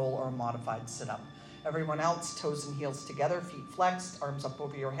log roll or a modified sit-up. Everyone else, toes and heels together, feet flexed, arms up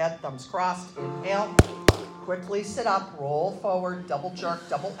over your head, thumbs crossed. Inhale. Quickly sit up, roll forward, double jerk,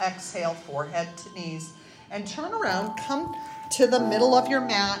 double exhale, forehead to knees, and turn around. Come to the middle of your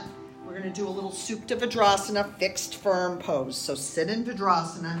mat. We're going to do a little Supta Vajrasana, fixed firm pose. So sit in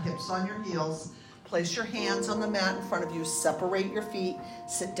Vajrasana, hips on your heels. Place your hands on the mat in front of you. Separate your feet.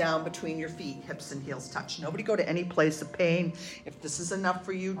 Sit down between your feet. Hips and heels touch. Nobody go to any place of pain. If this is enough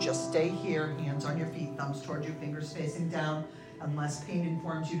for you, just stay here. Hands on your feet. Thumbs towards you. Fingers facing down. Unless pain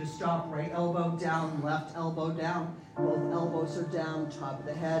informs you to stop. Right elbow down. Left elbow down. Both elbows are down. Top of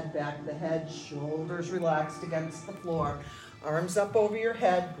the head. Back of the head. Shoulders relaxed against the floor. Arms up over your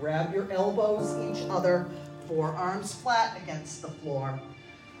head. Grab your elbows each other. Forearms flat against the floor.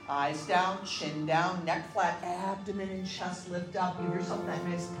 Eyes down, chin down, neck flat, abdomen and chest lift up. Give yourself that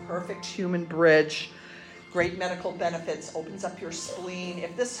nice, perfect human bridge. Great medical benefits. Opens up your spleen.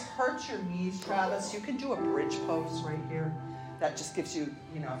 If this hurts your knees, Travis, you can do a bridge pose right here. That just gives you,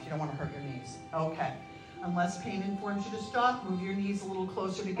 if you don't want to hurt your knees. Okay. Unless pain informs you to stop, move your knees a little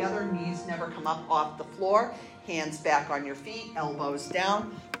closer together. Knees never come up off the floor. Hands back on your feet, elbows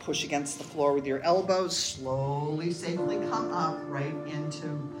down. Push against the floor with your elbows. Slowly, safely come up right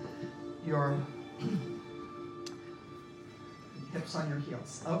into your hips on your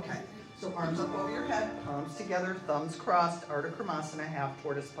heels. Okay, so arms up over your head, palms together, thumbs crossed, Ardha Krimasana, half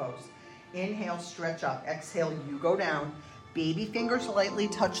tortoise pose. Inhale, stretch up. Exhale, you go down. Baby fingers lightly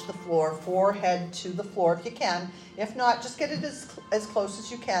touch the floor, forehead to the floor if you can. If not, just get it as close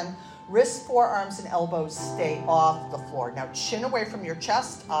as you can. Wrists, forearms, and elbows stay off the floor. Now chin away from your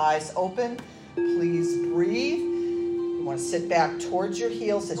chest, eyes open. Please breathe. You want to sit back towards your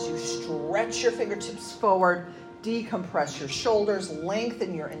heels as you stretch your fingertips forward. Decompress your shoulders,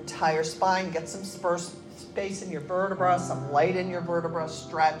 lengthen your entire spine. Get some space in your vertebra, some light in your vertebra.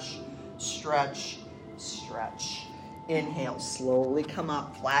 Stretch, stretch, stretch. Inhale, slowly come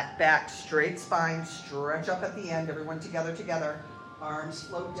up, flat back, straight spine, stretch up at the end. Everyone together. Arms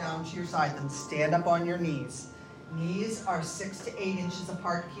float down to your side, then stand up on your knees. Knees are 6 to 8 inches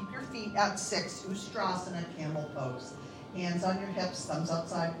apart. Keep your feet at 6, Ustrasana, camel pose. Hands on your hips, thumbs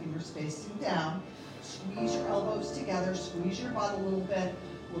outside, fingers facing down. Squeeze your elbows together, squeeze your butt a little bit.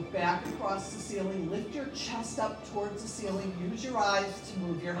 Look back across the ceiling, lift your chest up towards the ceiling. Use your eyes to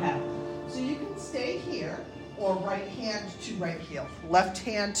move your head. So you can stay here, or right hand to right heel. Left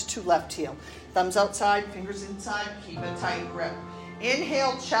hand to left heel. Thumbs outside, fingers inside, keep a tight grip.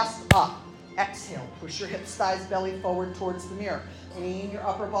 Inhale, chest up. Exhale, push your hips, thighs, belly forward towards the mirror. Lean your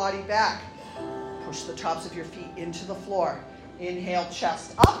upper body back. Push the tops of your feet into the floor. Inhale,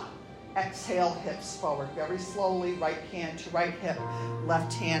 chest up. Exhale, hips forward. Very slowly, right hand to right hip.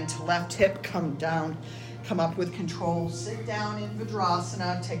 Left hand to left hip. Come down. Come up with control. Sit down in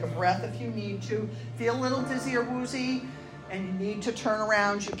Vajrasana. Take a breath if you need to. Feel a little dizzy or woozy and you need to turn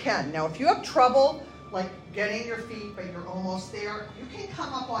around, you can. Now, if you have trouble like getting your feet, but you're almost there, you can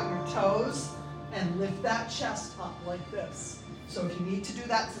come up on your toes and lift that chest up like this. So if you need to do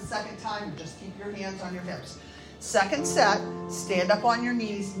that the second time, just keep your hands on your hips. Second set, stand up on your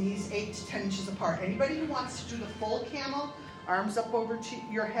knees 8 to 10 inches apart. Anybody who wants to do the full camel, arms up over to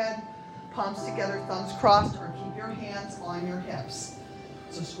your head, palms together, thumbs crossed, or keep your hands on your hips.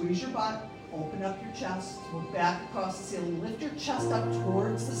 So squeeze your butt, open up your chest, look back across the ceiling, lift your chest up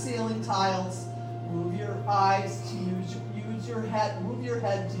towards the ceiling tiles. Move your eyes to use your head. Move your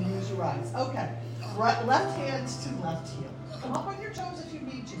head to use your eyes. Okay. Right, left hand to left heel. Come up on your toes if you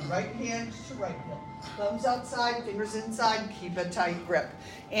need to. Right hand to right heel. Thumbs outside, fingers inside. Keep a tight grip.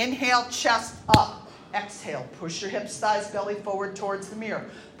 Inhale, chest up. Exhale, push your hips, thighs, belly forward towards the mirror.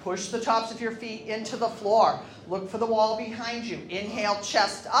 Push the tops of your feet into the floor. Look for the wall behind you. Inhale,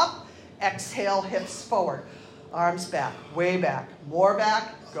 chest up. Exhale, hips forward. Arms back, way back, more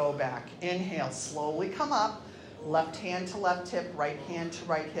back, go back. Inhale, slowly come up. Left hand to left hip, right hand to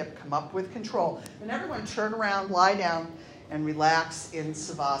right hip. Come up with control. And everyone turn around, lie down, and relax in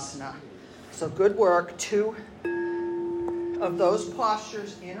Savasana. So good work. 2 of those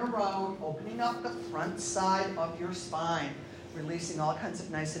postures in a row, opening up the front side of your spine, releasing all kinds of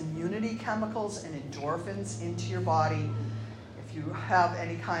nice immunity chemicals and endorphins into your body. If you have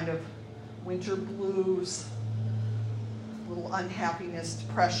any kind of winter blues, little unhappiness,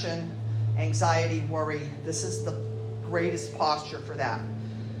 depression, anxiety, worry, this is the greatest posture for that.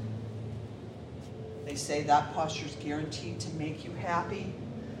 They say that posture is guaranteed to make you happy.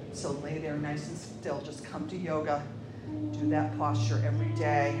 So lay there nice and still. Just come to yoga. Do that posture every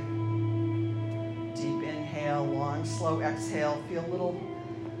day. Deep inhale, long, slow exhale. Feel a little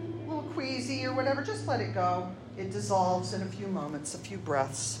queasy or whatever. Just let it go. It dissolves in a few moments, a few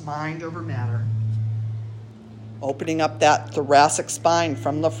breaths. Mind over matter. Opening up that thoracic spine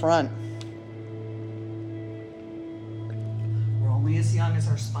from the front. We're only as young as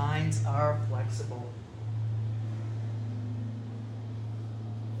our spines are flexible.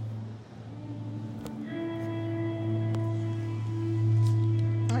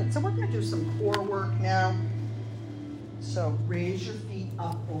 All right, so we're going to do some core work now. So raise your feet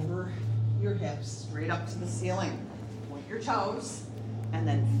up over your hips, straight up to the ceiling. Point your toes, and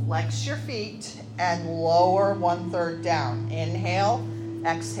then flex your feet and lower 1/3 down. Inhale,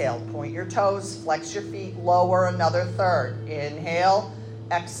 exhale. Point your toes, flex your feet, lower another third. Inhale,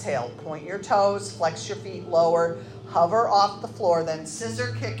 exhale. Point your toes, flex your feet, lower. Hover off the floor, then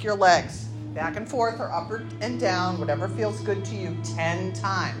scissor kick your legs. Back and forth or up and down, whatever feels good to you, 10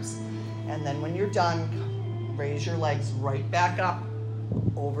 times. And then when you're done, raise your legs right back up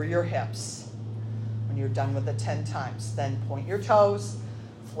over your hips. When you're done with the 10 times, then point your toes,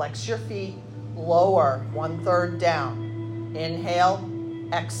 flex your feet, lower 1/3 down. Inhale,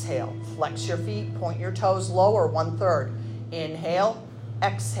 exhale. Flex your feet, point your toes, lower 1/3. Inhale,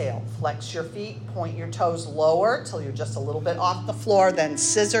 exhale. Flex your feet, point your toes lower till you're just a little bit off the floor, then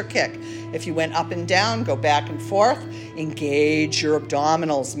scissor kick. If you went up and down, go back and forth. Engage your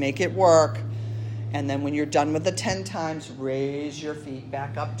abdominals, make it work. And then when you're done with the 10 times, raise your feet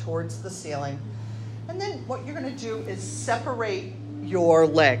back up towards the ceiling. And then what you're going to do is separate your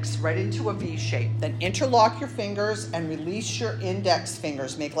legs right into a V shape. Then interlock your fingers and release your index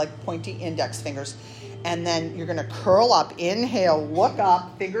fingers. Make like pointy index fingers. And then you're going to curl up. Inhale, look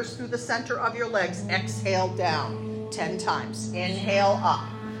up, fingers through the center of your legs. Exhale down 10 times. Inhale up.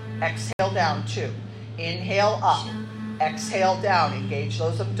 Exhale down 2. Inhale up. Exhale down. Engage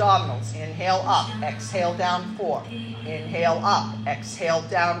those abdominals. Inhale up. Exhale down 4. Inhale up. Exhale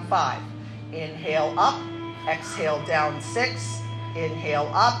down 5. Inhale up. Exhale down 6. Inhale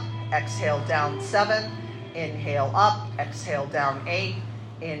up. Exhale down 7. Inhale up. Exhale down 8.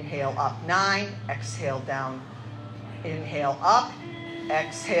 Inhale up 9. Exhale down. Inhale up.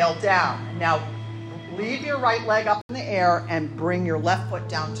 Exhale down. Now leave your right leg up in the air and bring your left foot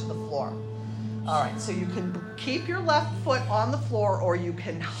down to the floor. All right, so you can keep your left foot on the floor or you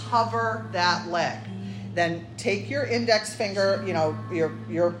can hover that leg. Then take your index finger,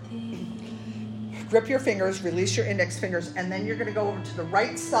 grip your fingers, release your index fingers, and then you're going to go over to the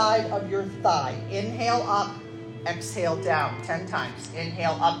right side of your thigh. Inhale up, exhale down 10 times.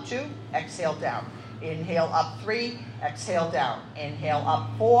 Inhale up 2, exhale down. Inhale up 3, exhale down. Inhale up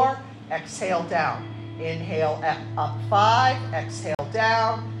 4, exhale down. Inhale up 5, exhale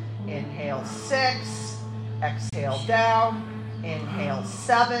down. Inhale 6, exhale down. Inhale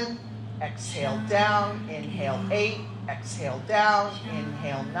 7, exhale down. Inhale 8, exhale down.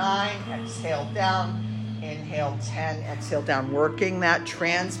 Inhale 9, exhale down. Inhale 10, exhale down. Working that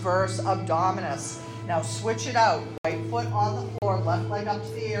transverse abdominis. Now switch it out. Right foot on the floor, left leg up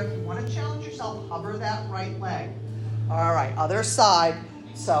to the air. If you want to challenge yourself, hover that right leg. All right, other side.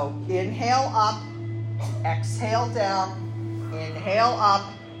 So inhale up, exhale down. Inhale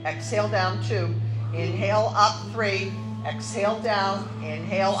up, exhale down 2. Inhale up 3, exhale down.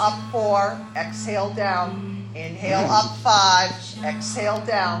 Inhale up 4, exhale down. Inhale up 5, exhale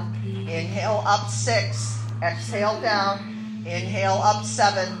down. Inhale up 6, exhale down. Inhale up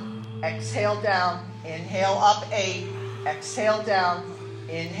 7, exhale down. Inhale up 8, exhale down.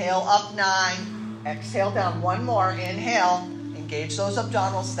 Inhale up 9, exhale down. One more, inhale. Engage those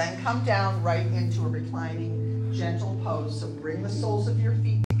abdominals, then come down right into a reclining, gentle pose. So bring the soles of your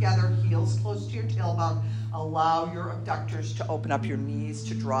feet together, heels close to your tailbone. Allow your abductors to open up, your knees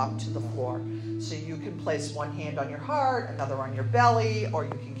to drop to the floor. So you can place one hand on your heart, another on your belly, or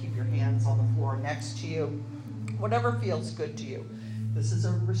you can keep your hands on the floor next to you. Whatever feels good to you. This is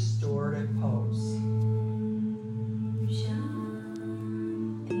a restorative pose.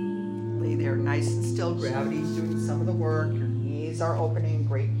 Lay there there nice and still. Gravity's doing some of the work. Your knees are opening.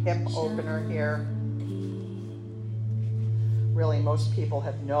 Great hip opener here. Really, most people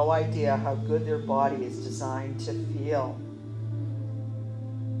have no idea how good their body is designed to feel.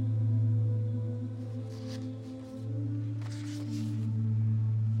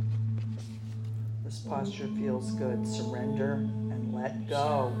 This posture feels good. Surrender and let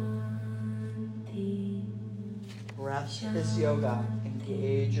go. Breath is yoga.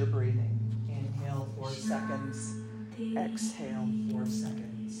 Engage your breathing. Inhale 4 seconds. Exhale 4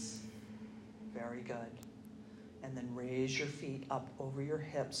 seconds. Very good. And then raise your feet up over your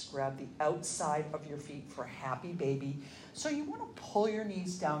hips. Grab the outside of your feet for happy baby. So you want to pull your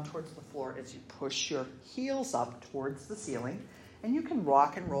knees down towards the floor as you push your heels up towards the ceiling. And you can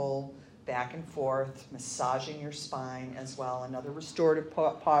rock and roll back and forth, massaging your spine as well. Another restorative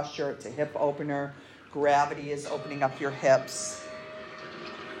posture. It's a hip opener. Gravity is opening up your hips.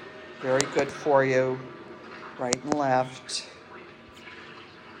 Very good for you. Right and left.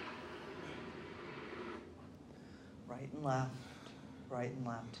 Right and left. Right and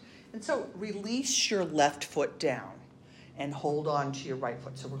left. And so release your left foot down and hold on to your right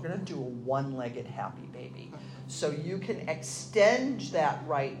foot. So we're going to do a one-legged happy baby. So you can extend that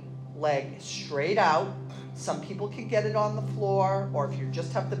right leg straight out. Some people can get it on the floor, or if you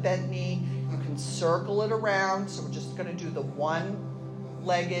just have the bent knee, you can circle it around. So we're just going to do the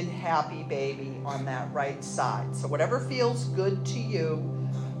one-legged happy baby on that right side. So whatever feels good to you.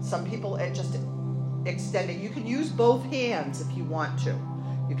 Some people just extend it. You can use both hands if you want to.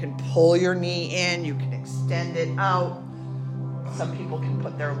 You can pull your knee in. You can extend it out. Some people can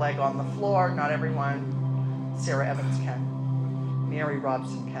put their leg on the floor. Not everyone. Sarah Evans can. Mary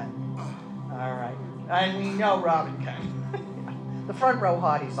Robson can. All right. And we know Robin can. The front row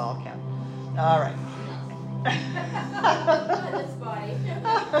hotties all can. All right. This body.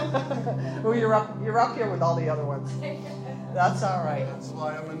 Well, you're up here with all the other ones. That's all right. That's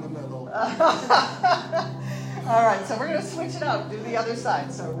why I'm in the middle. All right, so we're going to switch it up. Do the other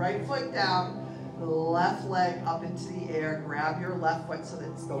side. So right foot down, left leg up into the air. Grab your left foot so that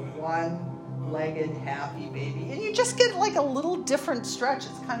it's the one-legged happy baby. And you just get like a little different stretch.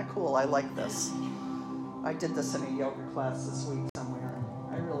 It's kind of cool. I like this. I did this in a yoga class this week somewhere.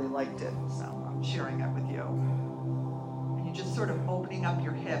 I really liked it, so I'm sharing it with you. And you're just sort of opening up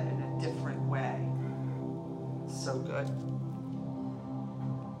your hip in a different way. So good.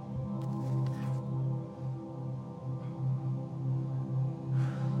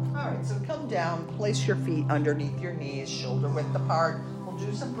 All right, so come down, place your feet underneath your knees, shoulder width apart. We'll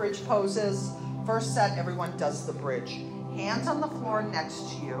do some bridge poses. First set, everyone does the bridge. Hands on the floor next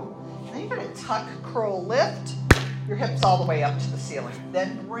to you. And then you're going to tuck, curl, lift your hips all the way up to the ceiling.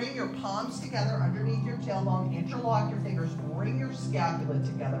 Then bring your palms together underneath your tailbone, interlock your fingers, bring your scapula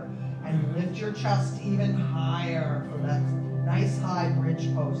together, and lift your chest even higher for that nice high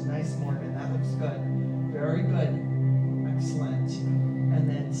bridge pose. Nice, Morgan. That looks good. Very good. Excellent. And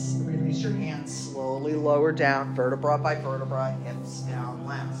then release your hands, slowly lower down, vertebra by vertebra, hips down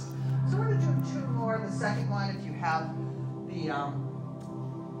last. So we're going to do 2 more. The second one, if you have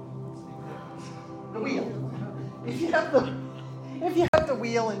the wheel. If you have the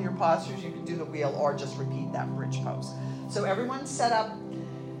wheel in your postures, you can do the wheel or just repeat that bridge pose. So everyone's set up.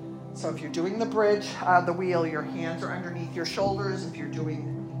 So if you're doing the bridge, the wheel, your hands are underneath your shoulders. If you're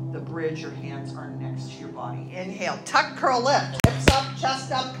doing the bridge, your hands are next to your body. Inhale, tuck, curl, lift. Hips up,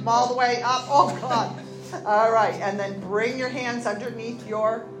 chest up, come all the way up. Oh, God. All right, and then bring your hands underneath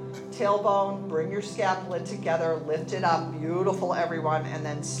your tailbone. Bring your scapula together. Lift it up. Beautiful, everyone. And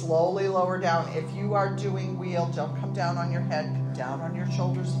then slowly lower down. If you are doing wheel, don't come down on your head. Come down on your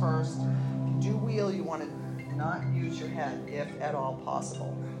shoulders first. If you do wheel, you want to not use your head, if at all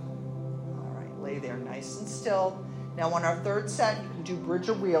possible. All right, lay there nice and still. Now on our third set, you can do bridge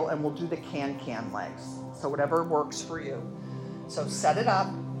or wheel, and we'll do the can-can legs. So whatever works for you. So set it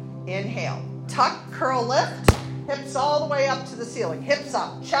up. Inhale. Tuck, curl, lift. Hips all the way up to the ceiling. Hips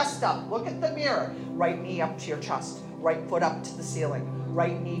up, chest up. Look at the mirror. Right knee up to your chest. Right foot up to the ceiling.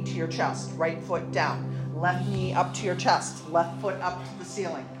 Right knee to your chest. Right foot down. Left knee up to your chest. Left foot up to the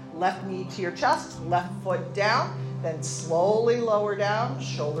ceiling. Left knee to your chest. Left foot down. Then slowly lower down,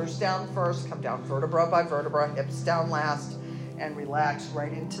 shoulders down first, come down vertebra by vertebra, hips down last, and relax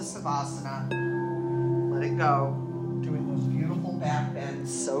right into Savasana. Let it go. Doing those beautiful back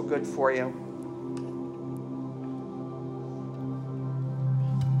bends, so good for you.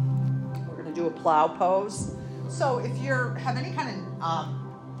 We're going to do a plow pose. So if you have any kind of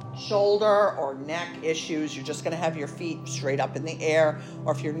shoulder or neck issues, you're just going to have your feet straight up in the air,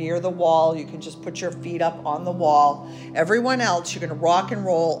 or if you're near the wall, you can just put your feet up on the wall. Everyone else, you're going to rock and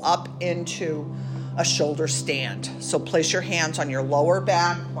roll up into a shoulder stand. So place your hands on your lower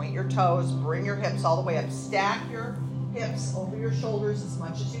back, point your toes, bring your hips all the way up, stack your hips over your shoulders as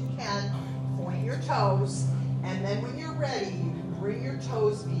much as you can, point your toes, and then when you're ready, you can bring your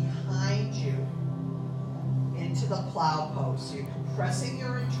toes behind you into the plow pose. So you're compressing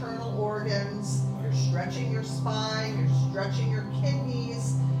your internal organs, you're stretching your spine, you're stretching your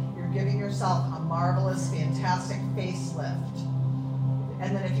kidneys, you're giving yourself a marvelous, fantastic facelift.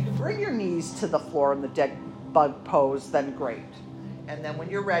 And then if you can bring your knees to the floor in the dead bug pose, then great. And then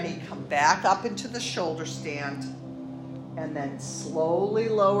when you're ready, come back up into the shoulder stand and then slowly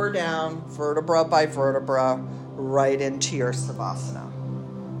lower down, vertebra by vertebra, right into your Savasana.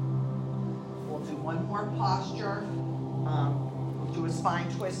 We'll do one more posture. We'll do a spine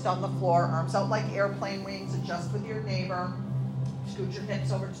twist on the floor, arms out like airplane wings, adjust with your neighbor. Scoot your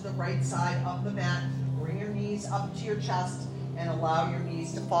hips over to the right side of the mat. Bring your knees up to your chest and allow your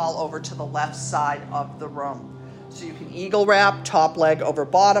knees to fall over to the left side of the room. So you can eagle wrap, top leg over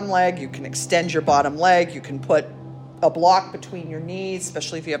bottom leg. You can extend your bottom leg. You can put a block between your knees,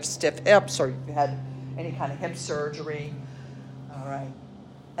 especially if you have stiff hips or you've had any kind of hip surgery. All right.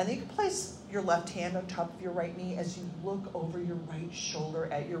 And then you can place your left hand on top of your right knee as you look over your right shoulder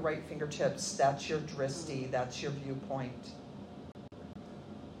at your right fingertips. That's your drishti. That's your viewpoint.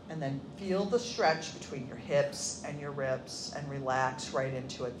 And then feel the stretch between your hips and your ribs and relax right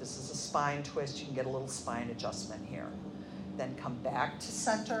into it. This is a spine twist. You can get a little spine adjustment here. Then come back to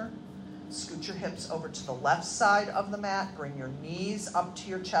center. Scoot your hips over to the left side of the mat. Bring your knees up to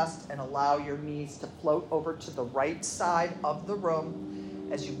your chest and allow your knees to float over to the right side of the room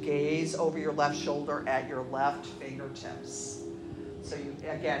as you gaze over your left shoulder at your left fingertips. So you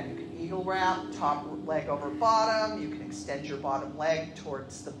can eagle wrap, top leg over bottom. You can extend your bottom leg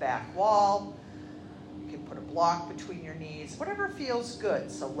towards the back wall. You can put a block between your knees, whatever feels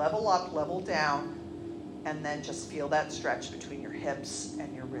good. So level up, level down, and then just feel that stretch between your hips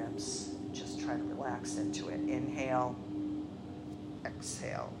and your ribs. Just try to relax into it. Inhale,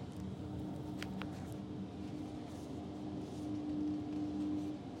 exhale.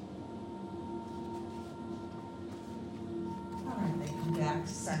 Back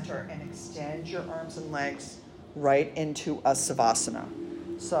to center and extend your arms and legs right into a Savasana.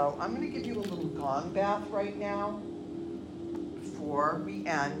 So I'm going to give you a little gong bath right now before we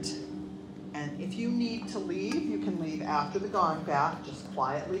end. And if you need to leave, you can leave after the gong bath. Just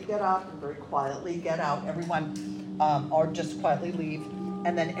quietly get up and very quietly get out. Everyone, or just quietly leave.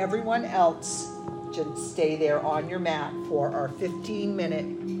 And then everyone else, just stay there on your mat for our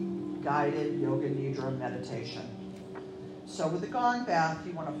 15-minute guided Yoga Nidra meditation. So with the gong bath,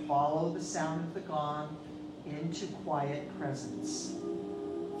 you want to follow the sound of the gong into quiet presence.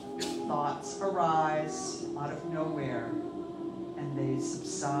 Thoughts arise out of nowhere, and they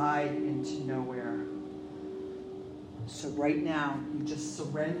subside into nowhere. So right now, you just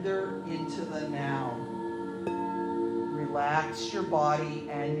surrender into the now. Relax your body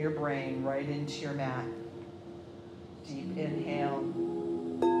and your brain right into your mat. Deep inhale.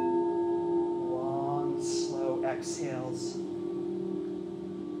 Long, slow exhales.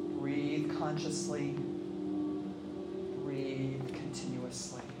 Breathe consciously. Breathe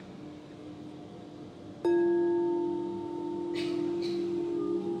continuously.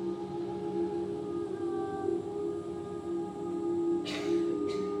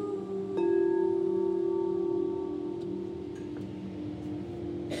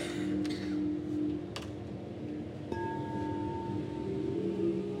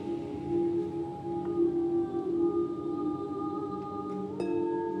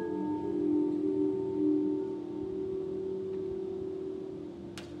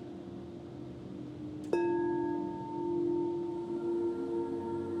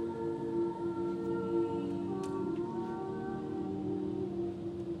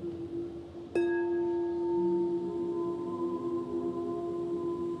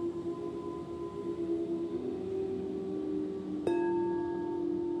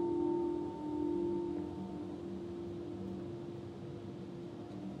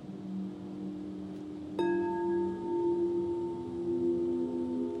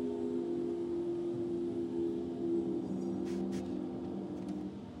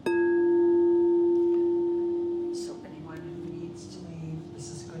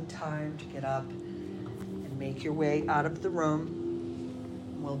 Up and make your way out of the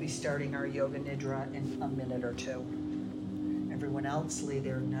room. We'll be starting our Yoga Nidra in a minute or two. Everyone else, lay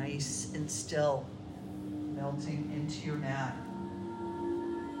there nice and still, melting into your mat.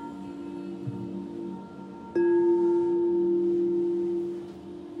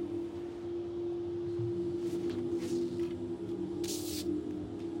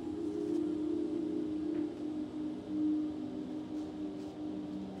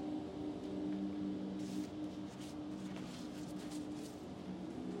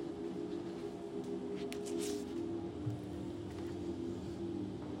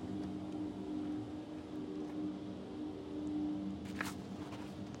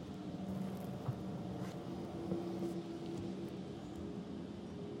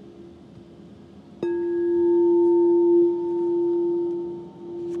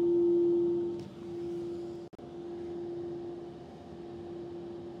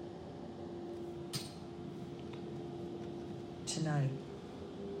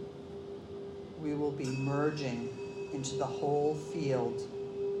 we will be merging into the whole field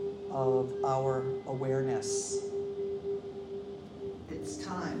of our awareness. It's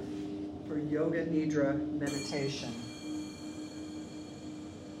time for Yoga Nidra meditation.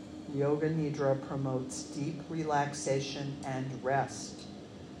 Yoga Nidra promotes deep relaxation and rest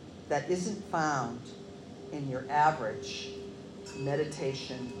that isn't found in your average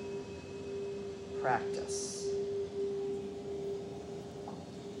meditation practice.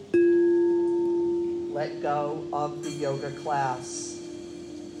 Let go of the yoga class.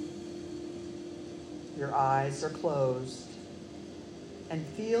 Your eyes are closed and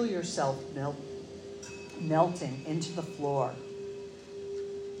feel yourself melting into the floor.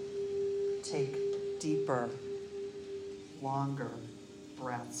 Take deeper, longer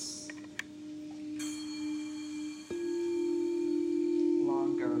breaths.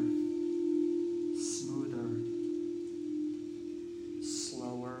 Longer, smoother,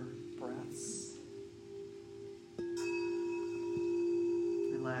 slower breaths.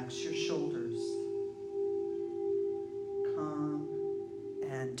 Relax your shoulders. Calm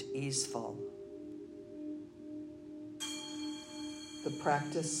and easeful. The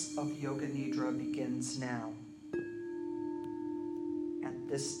practice of Yoga Nidra begins now. At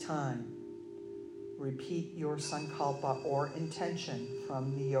this time, repeat your sankalpa or intention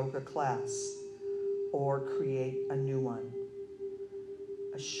from the yoga class, or create a new one.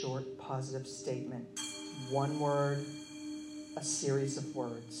 A short positive statement, one word, a series of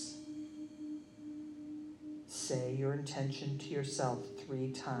words. Say your intention to yourself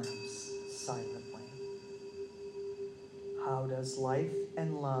 3 times silently. How does life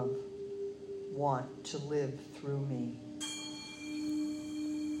and love want to live through me?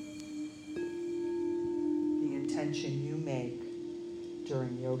 The intention you make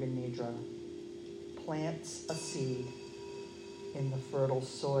during Yoga Nidra plants a seed in the fertile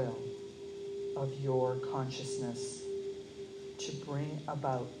soil of your consciousness to bring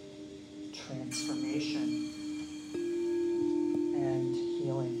about transformation and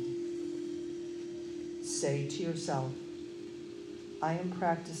healing. Say to yourself, I am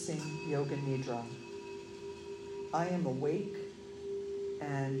practicing Yoga Nidra. I am awake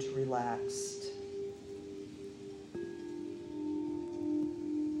and relaxed.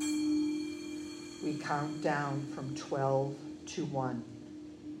 We count down from 12 to 1.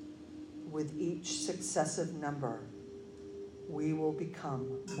 With each successive number, we will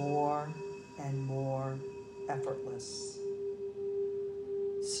become more and more effortless.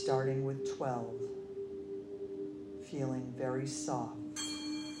 Starting with 12, feeling very soft,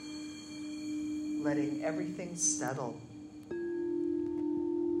 letting everything settle.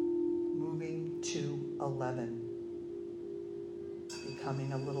 Moving to 11,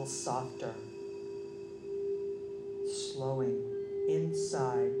 becoming a little softer. Slowing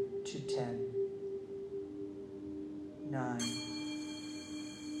inside to 10, 9,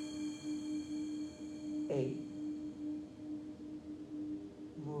 8,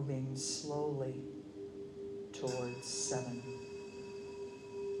 moving slowly towards 7.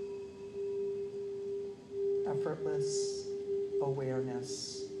 Effortless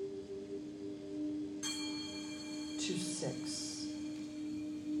awareness to 6.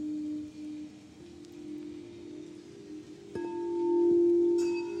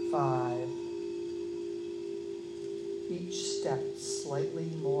 5. Each step slightly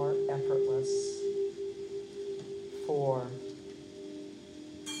more effortless. 4.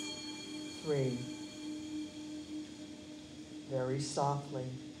 3. Very softly.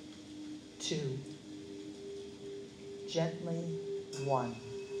 2. Gently. 1.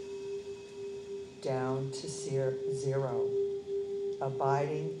 Down to 0.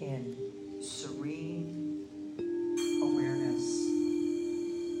 Abiding in serene awareness.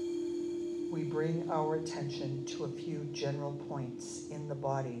 We bring our attention to a few general points in the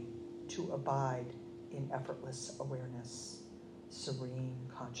body to abide in effortless awareness, serene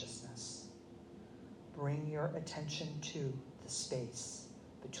consciousness. Bring your attention to the space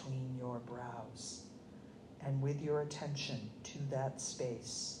between your brows, and with your attention to that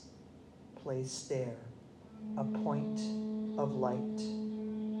space, place there a point of light,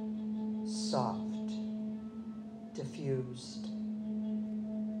 soft, diffused,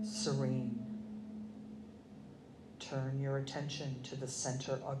 serene. Turn your attention to the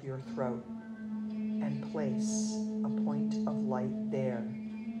center of your throat and place a point of light there,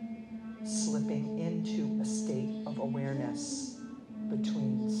 slipping into a state of awareness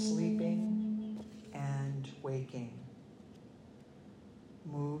between sleeping and waking.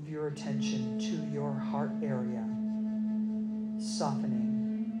 Move your attention to your heart area,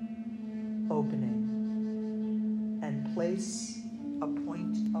 softening, opening, and place a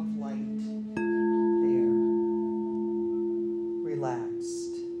point of light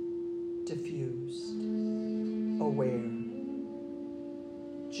aware.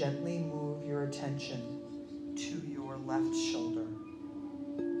 Gently move your attention to your left shoulder.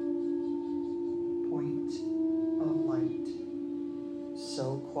 Point of light.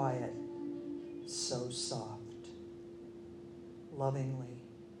 So quiet, so soft. Lovingly,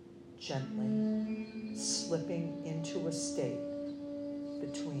 gently, slipping into a state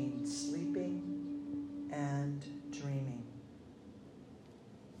between sleeping and dreaming.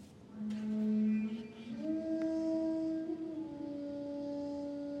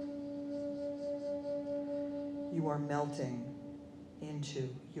 You are melting into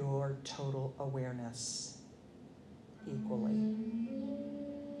your total awareness equally,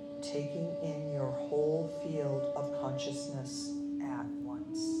 taking in your whole field of consciousness at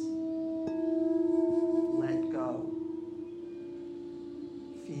once. Let go.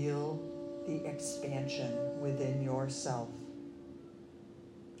 Feel the expansion within yourself.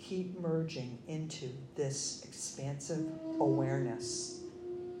 Keep merging into this expansive awareness,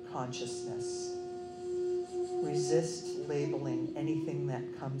 consciousness. Resist labeling anything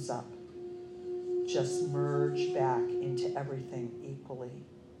that comes up. Just merge back into everything equally.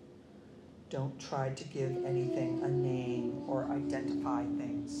 Don't try to give anything a name or identify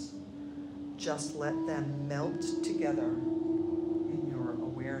things. Just let them melt together in your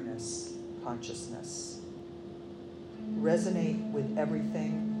awareness, consciousness. Resonate with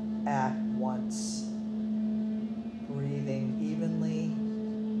everything at once, breathing evenly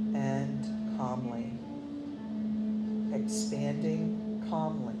and calmly, expanding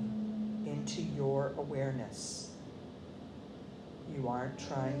calmly into your awareness. You aren't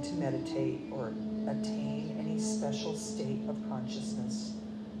trying to meditate or attain any special state of consciousness,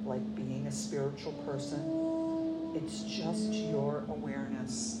 like being a spiritual person. It's just your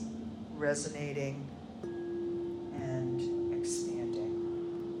awareness resonating and expanding.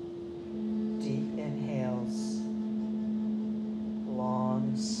 Deep inhales,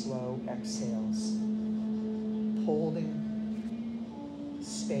 long, slow exhales, holding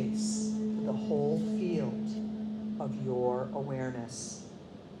space for the whole field of your awareness.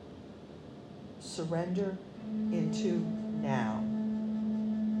 Surrender into now.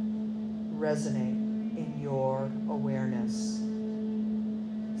 Resonate in your awareness.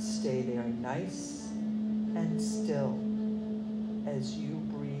 Stay there nice and still as you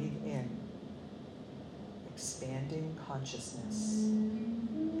breathe in, expanding consciousness,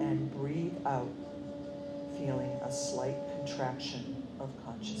 and breathe out, feeling a slight contraction of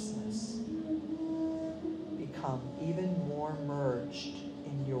consciousness. Become even more merged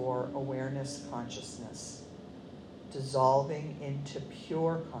in your awareness consciousness, dissolving into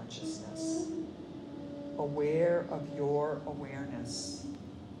pure consciousness, aware of your awareness,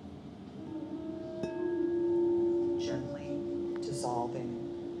 gently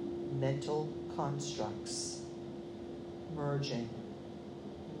dissolving mental constructs, merging,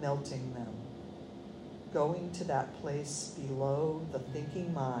 melting them, going to that place below the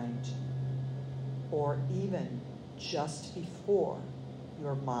thinking mind, or even just before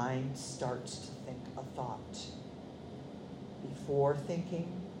your mind starts to think a thought, before thinking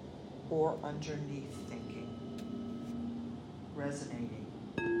or underneath thinking, resonating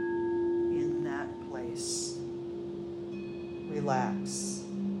in that place. Relax.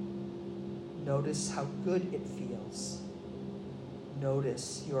 Notice how good it feels.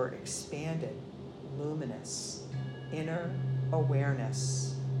 Notice your expanded, luminous, inner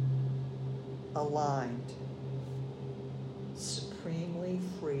awareness, aligned, supremely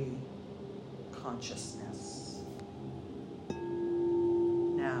free consciousness.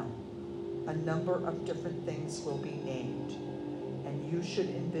 Now, a number of different things will be named, and you should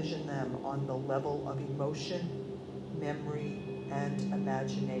envision them on the level of emotion, memory, and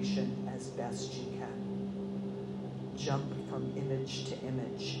imagination as best you can. Jump from image to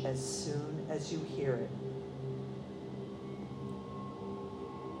image as soon as you hear it.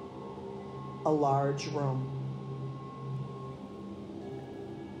 A large room.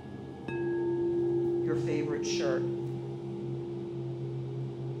 Your favorite shirt.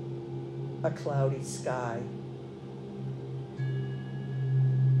 A cloudy sky.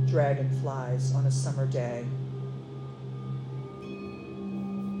 Dragonflies on a summer day.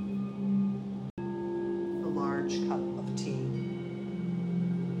 A large cup of tea.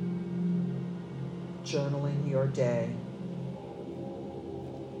 Journaling your day.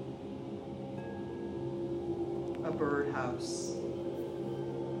 A birdhouse.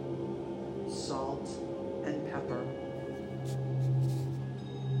 Salt and pepper.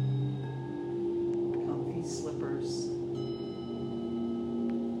 Comfy slippers.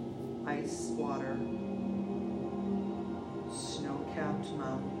 Ice water. Snow-capped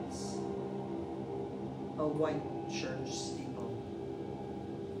mountains. A a white church steeple,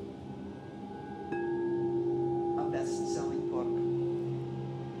 a best-selling book,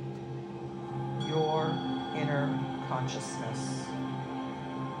 your inner consciousness,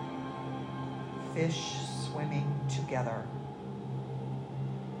 fish swimming together,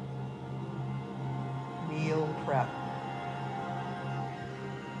 meal prep,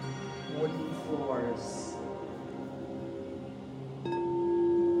 wooden floors,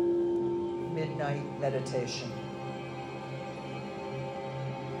 midnight meditation,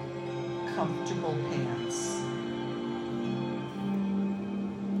 comfortable pants,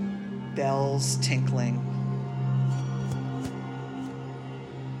 bells tinkling,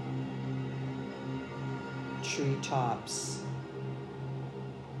 treetops,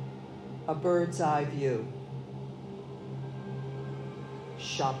 a bird's eye view,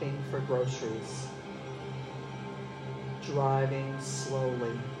 shopping for groceries, driving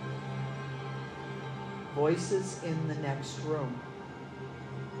slowly, voices in the next room,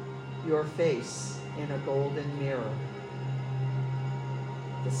 your face in a golden mirror,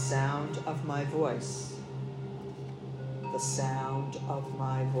 the sound of my voice, the sound of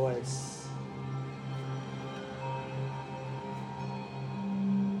my voice.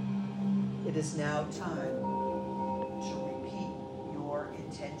 It is now time to repeat your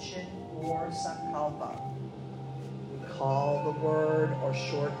intention or sankalpa. Recall the word or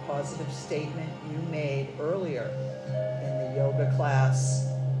short positive statement you made earlier in the yoga class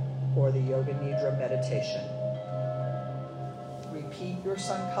or the Yoga Nidra meditation. Repeat your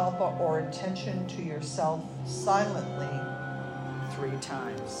sankalpa or intention to yourself silently 3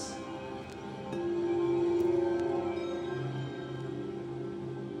 times.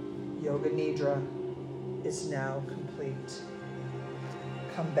 Yoga Nidra is now complete.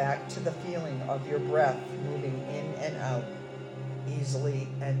 Come back to the feeling of your breath moving in and out, easily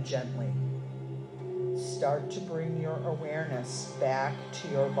and gently. Start to bring your awareness back to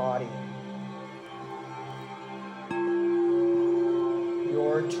your body.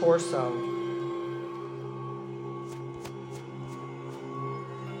 Your torso.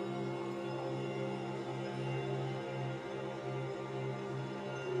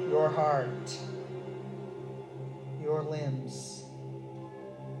 Your heart. Your limbs.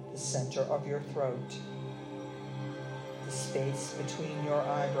 The center of your throat. The space between your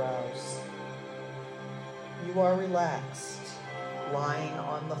eyebrows. You are relaxed, lying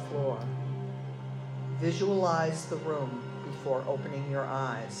on the floor. Visualize the room before opening your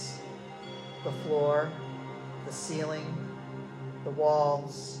eyes. The floor, the ceiling, the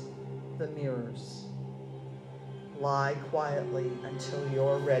walls, the mirrors. Lie quietly until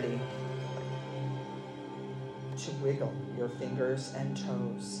you're ready to wiggle your fingers and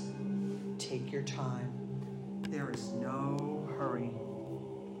toes. Take your time. There is no hurry.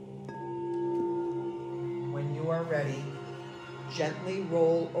 When you are ready, gently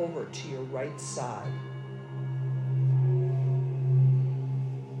roll over to your right side.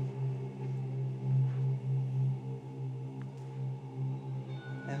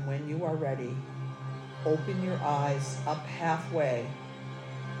 And when you are ready, open your eyes up halfway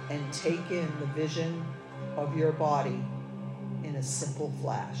and take in the vision of your body in a simple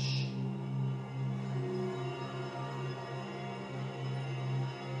flash.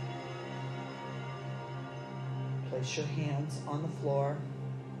 Place your hands on the floor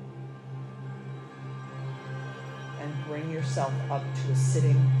and bring yourself up to a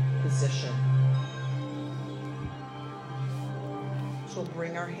sitting position. So we'll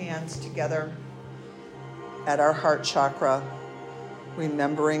bring our hands together at our heart chakra,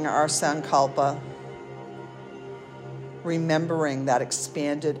 remembering our sankalpa, remembering that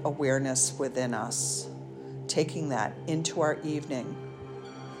expanded awareness within us, taking that into our evening.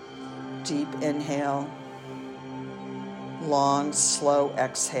 Deep inhale, long, slow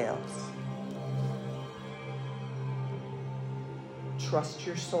exhales. Trust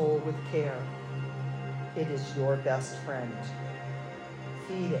your soul with care. It is your best friend.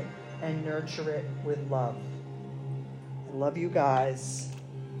 Feed it and nurture it with love. I love you guys.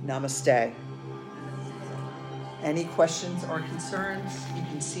 Namaste. Any questions or concerns, you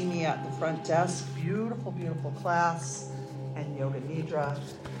can see me at the front desk. Beautiful, beautiful class and Yoga Nidra.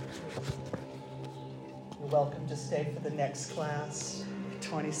 You're welcome to stay for the next class,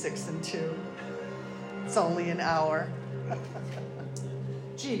 26 and 2. It's only an hour.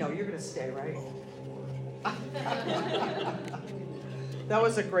 Gino, you're going to stay, right? That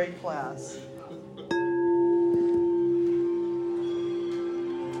was a great class. We'll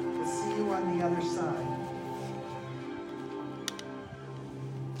see you on the other side.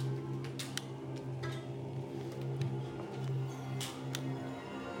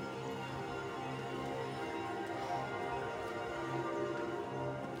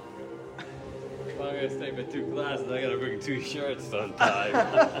 I'm gonna stay for 2 classes, I gotta bring 2 shirts sometime.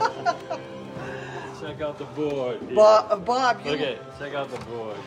 Check out the board. Bob, you Look at it. Check out the board.